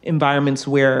environments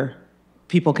where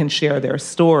people can share their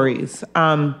stories.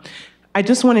 I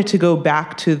just wanted to go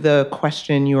back to the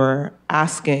question you were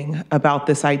asking about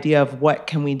this idea of what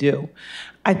can we do.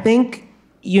 I think,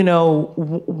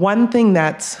 one thing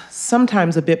that's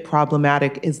sometimes a bit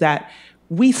problematic is that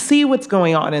we see what's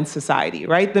going on in society,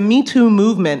 right? The Me Too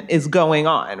movement is going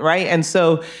on, right? And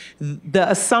so the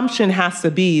assumption has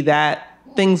to be that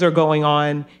things are going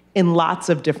on in lots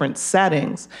of different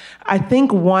settings. I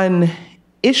think one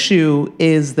issue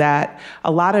is that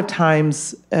a lot of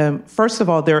times, first of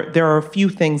all, there are a few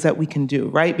things that we can do,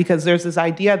 right? Because there's this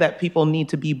idea that people need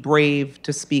to be brave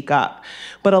to speak up.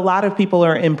 But a lot of people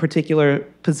are in particular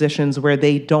positions where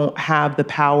they don't have the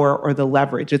power or the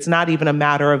leverage. It's not even a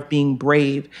matter of being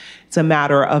brave. It's a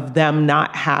matter of them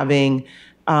not having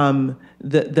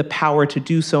the power to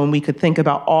do so. And we could think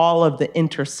about all of the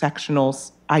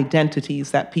intersectional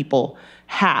identities that people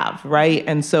have, right?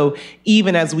 And so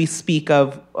even as we speak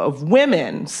of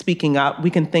women speaking up, we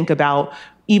can think about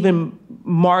even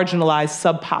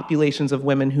marginalized subpopulations of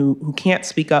women who can't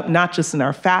speak up, not just in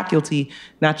our faculty,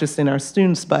 not just in our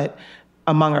students, but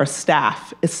among our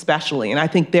staff especially. And I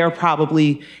think they're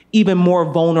probably even more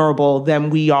vulnerable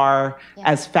than we are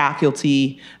as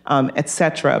faculty, et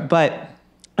cetera. But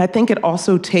I think it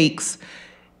also takes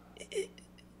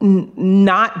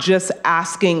not just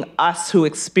asking us who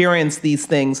experience these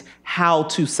things how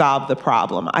to solve the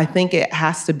problem. I think it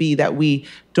has to be that we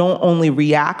don't only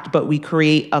react, but we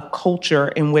create a culture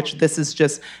in which this is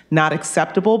just not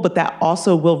acceptable, but that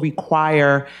also will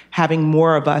require having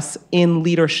more of us in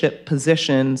leadership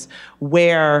positions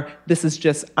where this is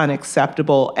just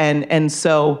unacceptable. And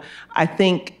so I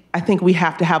think we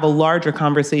have to have a larger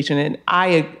conversation, and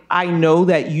I know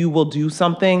that you will do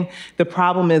something. The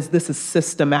problem is this is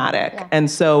systematic. Yeah.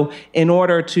 And so in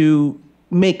order to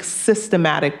make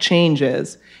systematic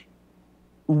changes,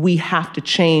 we have to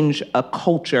change a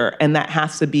culture, and that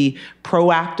has to be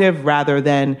proactive rather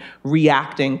than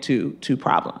reacting to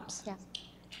problems. Yeah,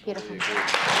 beautiful.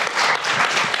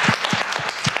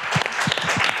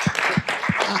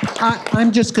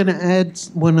 I'm just going to add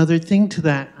one other thing to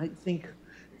that. I think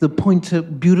the points are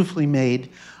beautifully made.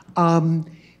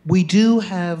 We do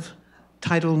have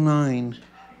Title IX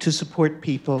to support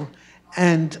people,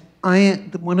 and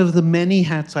one of the many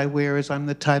hats I wear is I'm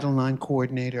the Title IX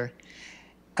coordinator.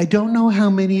 I don't know how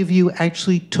many of you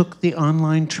actually took the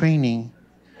online training.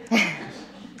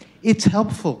 It's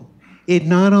helpful. It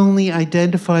not only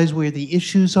identifies where the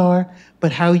issues are,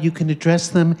 but how you can address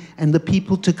them and the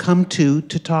people to come to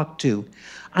talk to.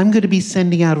 I'm going to be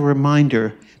sending out a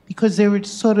reminder because there are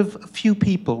sort of a few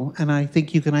people, and I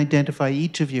think you can identify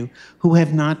each of you, who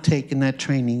have not taken that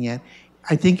training yet.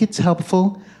 I think it's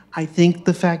helpful. I think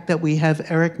the fact that we have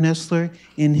Eric Nestler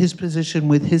in his position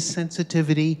with his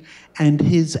sensitivity and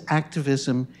his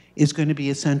activism is going to be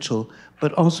essential.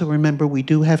 But also remember, we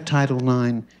do have Title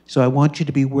IX, so I want you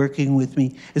to be working with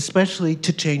me, especially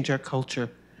to change our culture,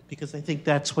 because I think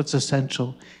that's what's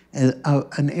essential.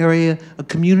 An area, a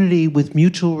community with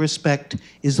mutual respect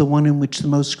is the one in which the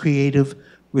most creative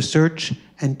research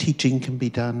and teaching can be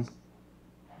done.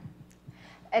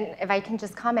 And if I can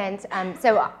just comment,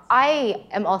 so I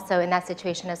am also in that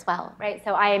situation as well, right?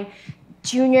 So I am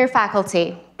junior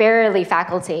faculty, barely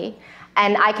faculty,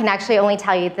 and I can actually only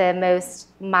tell you the most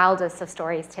mildest of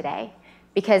stories today,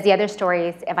 because the other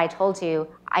stories, if I told you,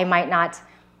 I might not,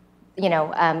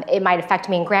 it might affect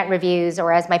me in grant reviews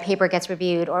or as my paper gets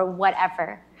reviewed or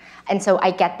whatever. And so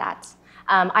I get that.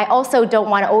 I also don't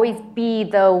want to always be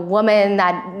the woman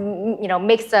that,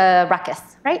 makes a ruckus,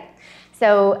 right?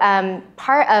 So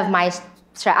part of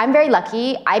I'm very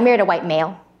lucky. I married a white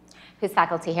male who's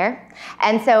faculty here.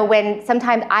 And so when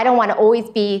sometimes I don't want to always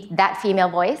be that female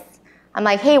voice, I'm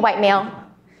like, hey, white male,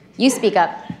 you speak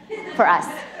up for us,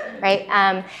 right?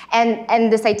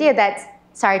 And this idea that,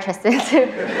 sorry, Tristan, to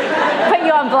put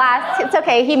you on blast. It's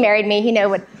okay, he married me. He knows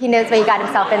what he got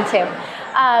himself into.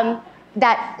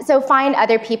 So find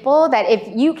other people that if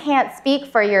you can't speak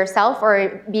for yourself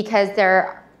or because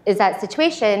there is that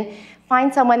situation,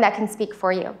 find someone that can speak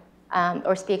for you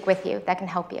or speak with you that can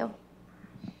help you.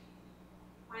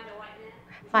 Find a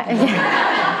white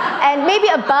man. And maybe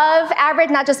above average,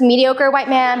 not just mediocre white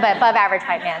man, but above average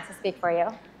white man to speak for you.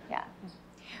 Yeah.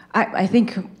 I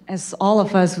think, as all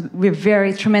of us, we're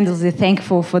very tremendously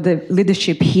thankful for the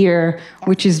leadership here,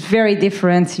 which is very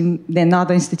different than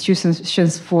other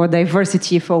institutions for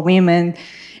diversity for women,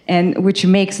 and which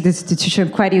makes this institution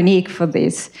quite unique for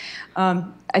this.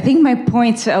 I think my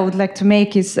point I would like to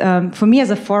make is, for me as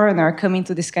a foreigner coming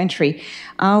to this country,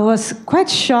 I was quite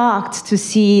shocked to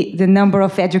see the number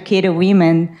of educated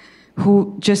women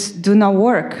who just do not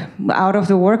work out of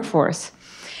the workforce.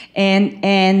 And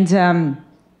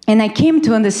I came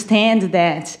to understand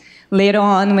that later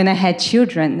on when I had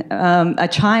children, a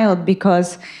child,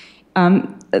 because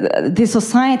the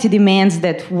society demands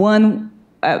that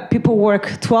people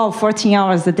work 12, 14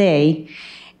 hours a day.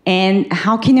 And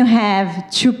how can you have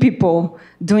two people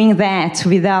doing that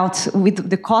with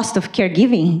the cost of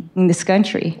caregiving in this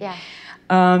country?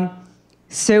 Yeah.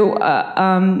 So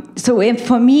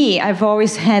for me, I've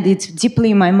always had it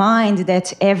deeply in my mind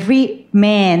that every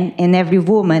man and every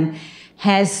woman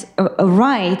has a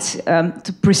right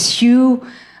to pursue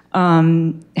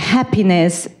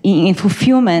happiness and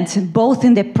fulfillment, both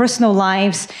in their personal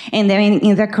lives and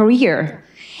in their career.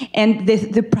 And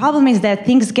the problem is that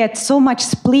things get so much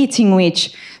split in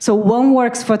which, so one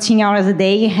works 14 hours a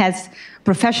day, has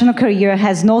professional career,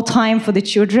 has no time for the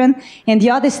children, and the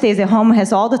other stays at home,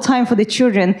 has all the time for the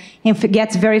children, and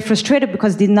gets very frustrated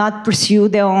because they did not pursue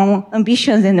their own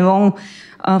ambitions and their own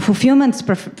fulfillments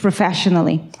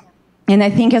professionally. And I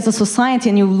think as a society,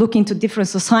 and you look into different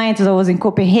societies, I was in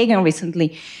Copenhagen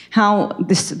recently, how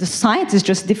the society is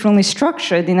just differently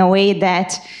structured in a way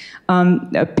that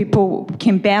people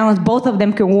can balance, both of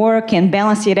them can work and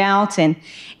balance it out, and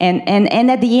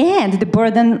at the end, the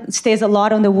burden stays a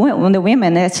lot on the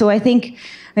women. And so I think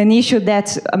an issue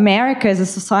that America as a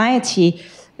society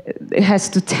has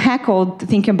to tackle,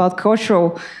 thinking about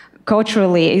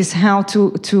culturally, is how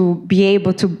to be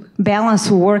able to balance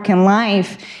work and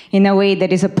life in a way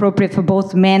that is appropriate for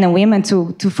both men and women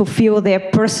to fulfill their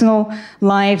personal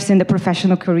lives and their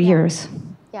professional careers.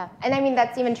 Yeah, and I mean,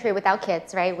 that's even true without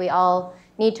kids, right? We all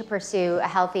need to pursue a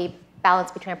healthy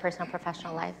balance between our personal and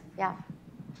professional life. Yeah,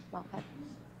 well put.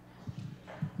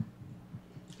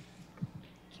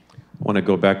 I want to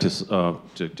go back to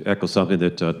echo something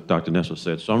that Dr. Nestler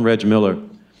said. So I'm Reg Miller.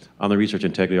 I'm the Research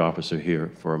Integrity Officer here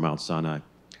for Mount Sinai.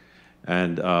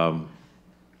 And on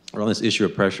this issue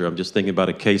of pressure, I'm just thinking about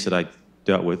a case that I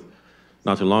dealt with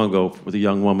not too long ago with a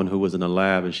young woman who was in a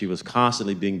lab, and she was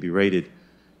constantly being berated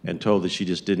and told that she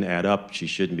just didn't add up, she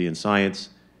shouldn't be in science.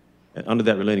 And under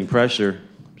that relating pressure,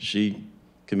 she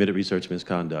committed research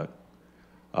misconduct.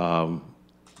 And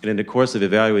in the course of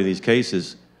evaluating these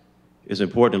cases, it's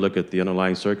important to look at the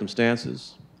underlying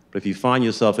circumstances. But if you find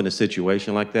yourself in a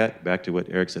situation like that, back to what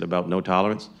Eric said about no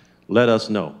tolerance, let us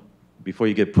know before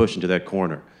you get pushed into that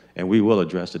corner, and we will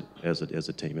address it as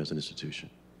a team, as an institution.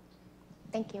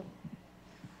 Thank you.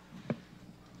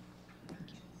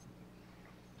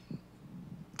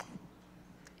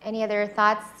 Any other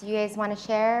thoughts you guys want to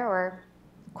share or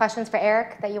questions for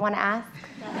Eric that you want to ask?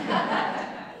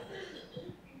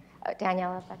 Oh,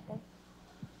 Daniela back there.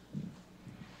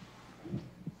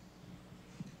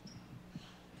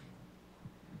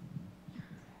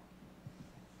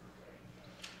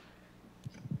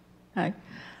 Hi.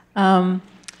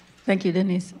 Thank you,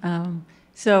 Denise.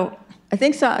 So I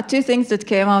think two things that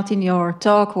came out in your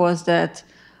talk was that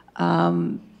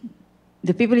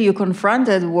the people you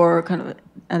confronted were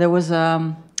there was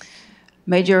a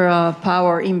major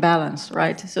power imbalance,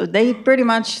 right? So they pretty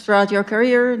much, throughout your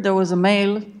career, there was a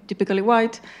male, typically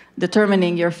white,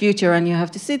 determining your future, and you have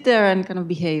to sit there and kind of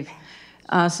behave.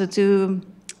 I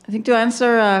think to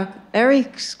answer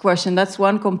Eric's question, that's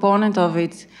one component of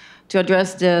it, to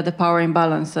address the power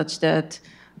imbalance, such that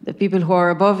the people who are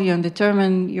above you and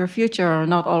determine your future are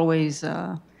not always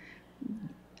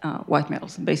white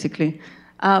males, basically.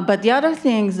 But the other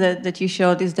things that you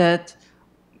showed is that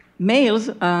males,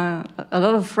 a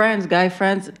lot of friends, guy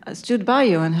friends, stood by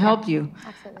you and helped you.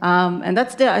 Absolutely. And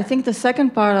that's I think the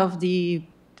second part of the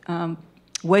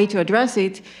way to address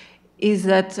it is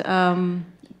that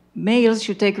males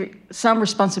should take some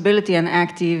responsibility and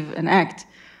act,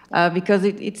 because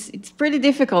it's pretty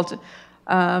difficult.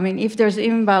 I mean, if there's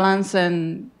imbalance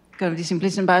and kind of this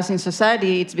implicit bias in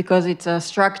society, it's because it's a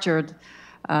structured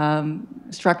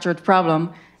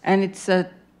problem, and it's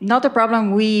not a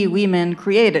problem we women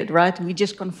created, right? We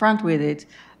just confront with it,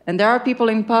 and there are people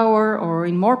in power or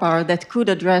in more power that could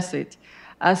address it.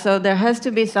 So there has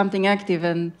to be something active,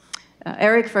 and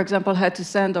Eric, for example, had to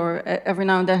send, or every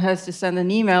now and then has to send an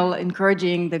email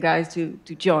encouraging the guys to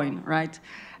join, right?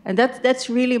 And that's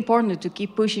really important, to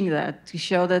keep pushing that, to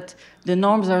show that the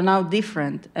norms are now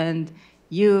different, and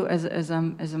you, as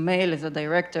a male, as a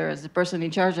director, as the person in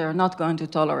charge, are not going to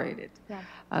tolerate it. Yeah.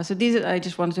 So I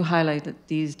just wanted to highlight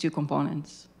these two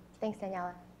components. Thanks,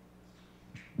 Daniela.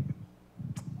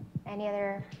 Any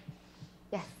other?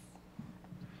 Yes.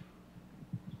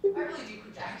 I really do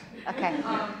project. Okay,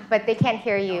 but they can't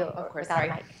hear you without a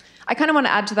mic. I kind of want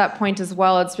to add to that point as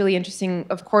well. It's really interesting.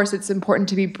 Of course, it's important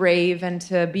to be brave and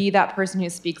to be that person who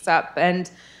speaks up.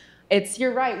 And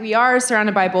you're right, we are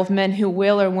surrounded by both men who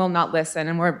will or will not listen.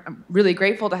 And we're really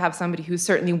grateful to have somebody who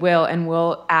certainly will and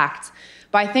will act.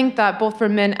 But I think that both for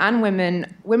men and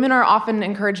women are often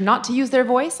encouraged not to use their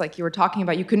voice. Like you were talking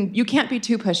about, you can't be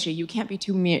too pushy, you can't be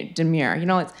too demure. You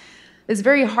know, it's a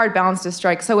very hard balance to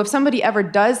strike. So if somebody ever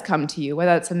does come to you,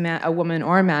 whether it's a woman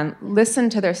or a man, listen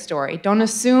to their story. Don't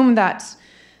assume that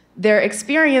their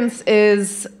experience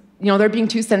is, they're being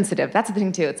too sensitive. That's the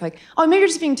thing too. It's like, oh, maybe you're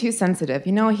just being too sensitive.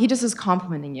 He just is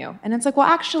complimenting you. And it's like, well,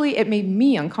 actually, it made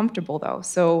me uncomfortable though.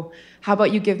 So how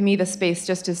about you give me the space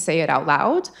just to say it out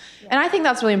loud? Yeah. And I think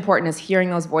that's really important, is hearing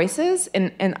those voices.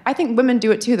 And I think women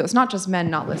do it too, though. It's not just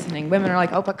men not listening. Women are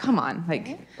like, oh, but come on.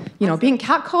 Like, being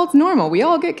catcalled's normal. We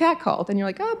all get catcalled. And you're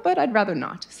like, oh, but I'd rather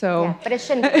not. So. Yeah, but it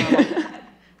shouldn't be normal.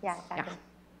 Yeah, exactly. Yeah.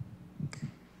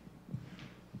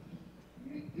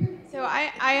 So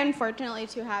I unfortunately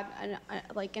too had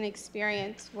an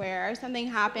experience where something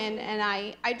happened and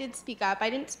I did speak up. I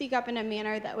didn't speak up in a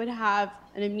manner that would have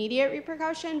an immediate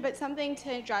repercussion, but something to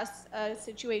address a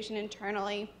situation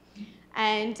internally.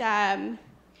 And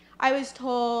I was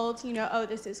told, oh,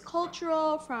 this is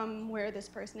cultural from where this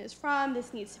person is from.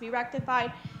 This needs to be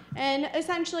rectified. And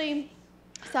essentially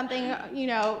something,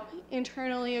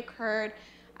 internally occurred.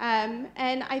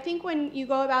 And I think when you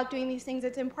go about doing these things,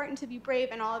 it's important to be brave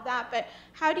and all of that, but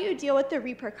how do you deal with the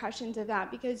repercussions of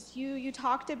that? Because you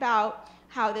talked about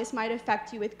how this might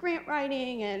affect you with grant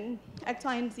writing and X,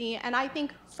 Y, and Z, and I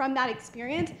think from that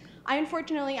experience, I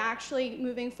unfortunately actually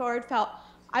moving forward felt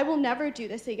I will never do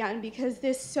this again because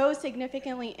this so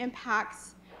significantly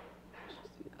impacts,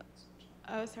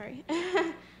 oh, sorry.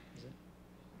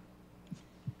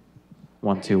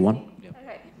 1, 2, 1.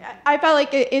 Okay. I felt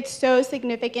like it so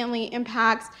significantly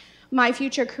impacts my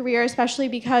future career, especially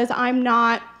because I'm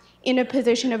not in a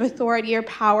position of authority or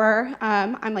power.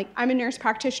 I'm a nurse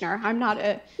practitioner. I'm not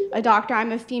a doctor.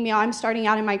 I'm a female. I'm starting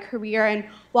out in my career, and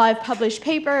while I've published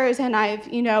papers and I've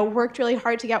worked really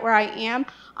hard to get where I am,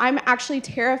 I'm actually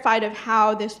terrified of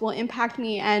how this will impact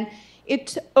me. And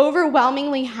it's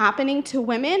overwhelmingly happening to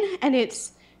women, and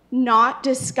it's not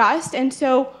discussed. And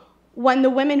so when the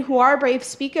women who are brave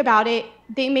speak about it,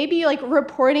 they may be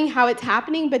reporting how it's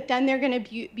happening, but then they're going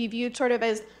to be viewed sort of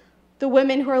as the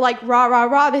women who are like, rah, rah,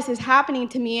 rah, this is happening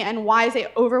to me, and why is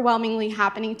it overwhelmingly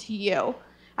happening to you?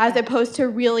 As opposed to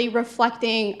really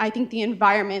reflecting, I think, the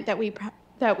environment that we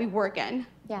work in.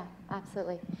 Yeah,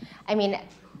 absolutely. I mean,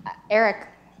 Eric,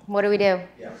 what do we do?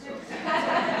 Yeah.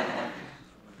 I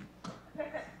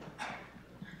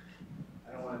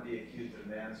don't want to be accused of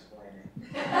mansplaining.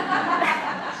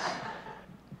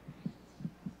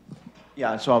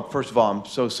 Yeah, so first of all, I'm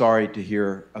so sorry to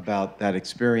hear about that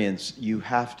experience. You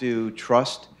have to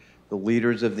trust the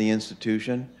leaders of the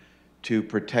institution to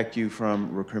protect you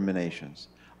from recriminations.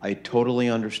 I totally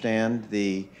understand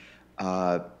the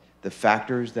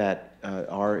factors that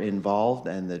are involved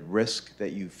and the risk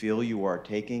that you feel you are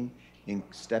taking in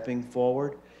stepping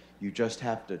forward. You just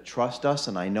have to trust us,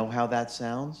 and I know how that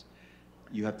sounds.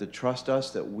 You have to trust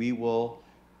us that we will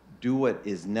do what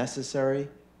is necessary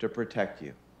to protect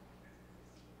you.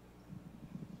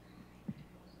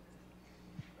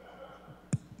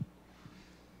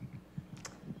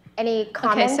 Any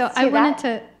comments? Okay,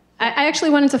 so I actually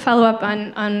wanted to follow up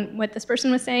on what this person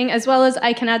was saying, as well as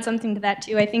I can add something to that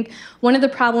too. I think one of the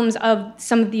problems of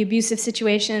some of the abusive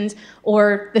situations,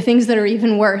 or the things that are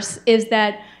even worse, is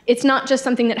that it's not just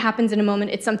something that happens in a moment,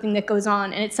 it's something that goes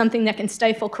on, and it's something that can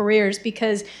stifle careers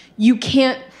because you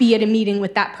can't be at a meeting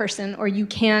with that person, or you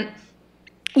can't,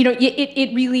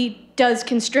 it really does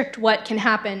constrict what can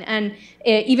happen. And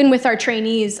even with our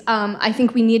trainees, I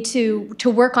think we need to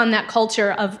work on that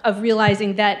culture of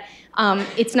realizing that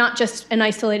it's not just an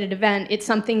isolated event, it's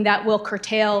something that will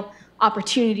curtail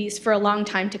opportunities for a long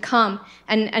time to come.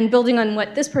 And building on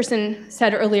what this person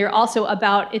said earlier also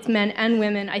about it's men and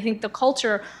women, I think the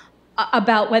culture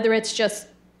about whether it's just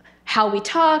how we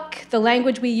talk, the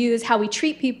language we use, how we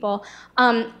treat people,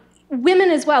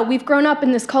 women as well, we've grown up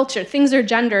in this culture, things are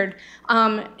gendered.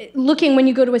 Looking when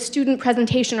you go to a student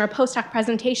presentation or a postdoc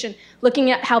presentation, looking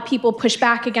at how people push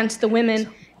back against the women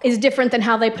is different than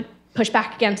how they push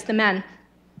back against the men.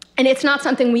 And it's not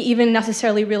something we even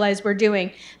necessarily realize we're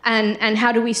doing. And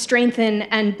how do we strengthen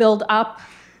and build up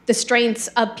the strengths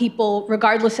of people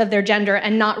regardless of their gender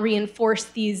and not reinforce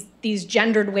these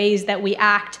gendered ways that we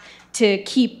act to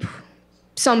keep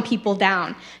some people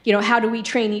down? How do we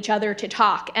train each other to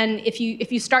talk? And if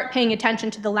you start paying attention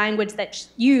to the language that's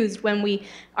used when we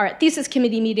are at thesis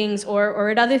committee meetings or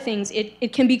at other things,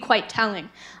 it can be quite telling.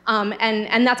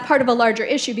 And that's part of a larger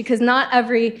issue, because not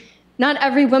every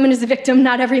woman is a victim,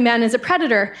 not every man is a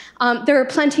predator. There are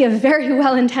plenty of very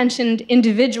well-intentioned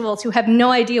individuals who have no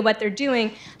idea what they're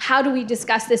doing. How do we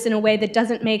discuss this in a way that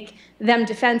doesn't make them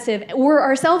defensive or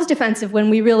ourselves defensive when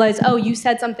we realize, oh, you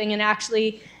said something and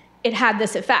actually it had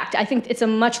this effect? I think it's a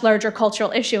much larger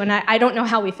cultural issue, and I don't know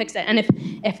how we fix it. And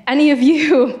if any of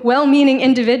you well-meaning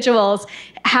individuals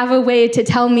have a way to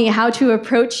tell me how to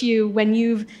approach you when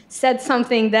you've said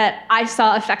something that I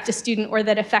saw affect a student or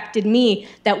that affected me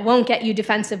that won't get you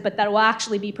defensive but that will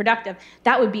actually be productive,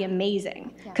 that would be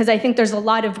amazing. Because I think there's a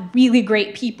lot of really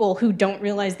great people who don't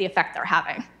realize the effect they're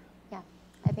having. Yeah,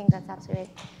 I think that's absolutely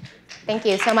right. Thank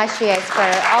you so much, you guys, for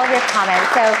all of your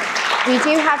comments. So we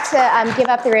do have to give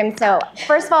up the room. So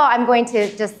first of all, I'm going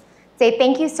to just say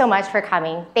thank you so much for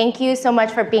coming. Thank you so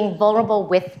much for being vulnerable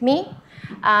with me.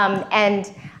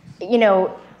 And,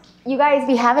 you guys,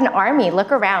 we have an army.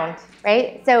 Look around,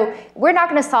 right? So we're not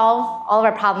going to solve all of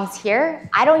our problems here.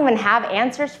 I don't even have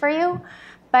answers for you.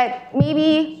 But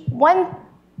maybe one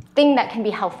thing that can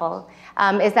be helpful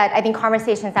is that I think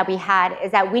conversations that we had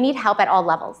is that we need help at all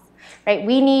levels. Right?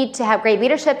 We need to have great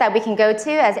leadership that we can go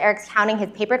to, as Eric's counting his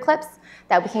paper clips,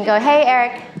 that we can go, hey,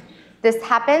 Eric, this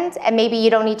happened, and maybe you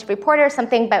don't need to report it or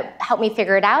something, but help me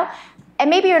figure it out. And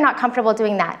maybe you're not comfortable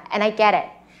doing that, and I get it.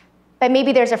 But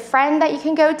maybe there's a friend that you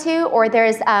can go to, or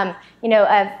there's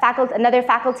another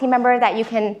faculty member that you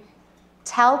can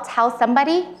tell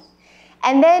somebody.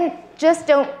 And then just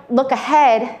don't look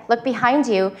ahead, look behind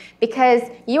you, because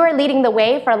you are leading the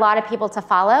way for a lot of people to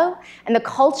follow. And the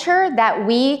culture that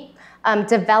we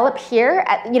develop here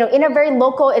in a very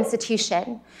local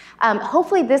institution,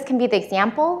 hopefully this can be the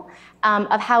example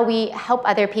of how we help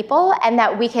other people, and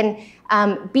that we can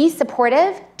be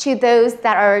supportive to those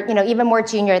that are even more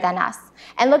junior than us.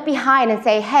 And look behind and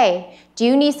say, hey, do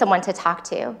you need someone to talk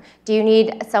to? Do you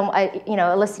need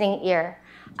a listening ear?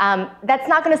 That's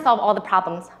not going to solve all the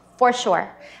problems, for sure.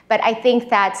 But I think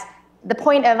that the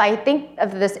point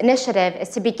of this initiative is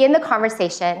to begin the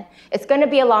conversation. It's going to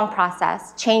be a long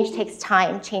process. Change takes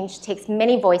time. Change takes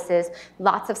many voices,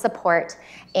 lots of support.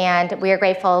 And we are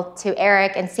grateful to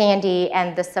Eric and Sandy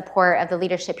and the support of the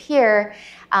leadership here.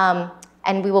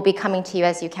 And we will be coming to you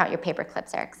as you count your paper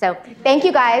clips, Eric. So thank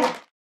you, guys.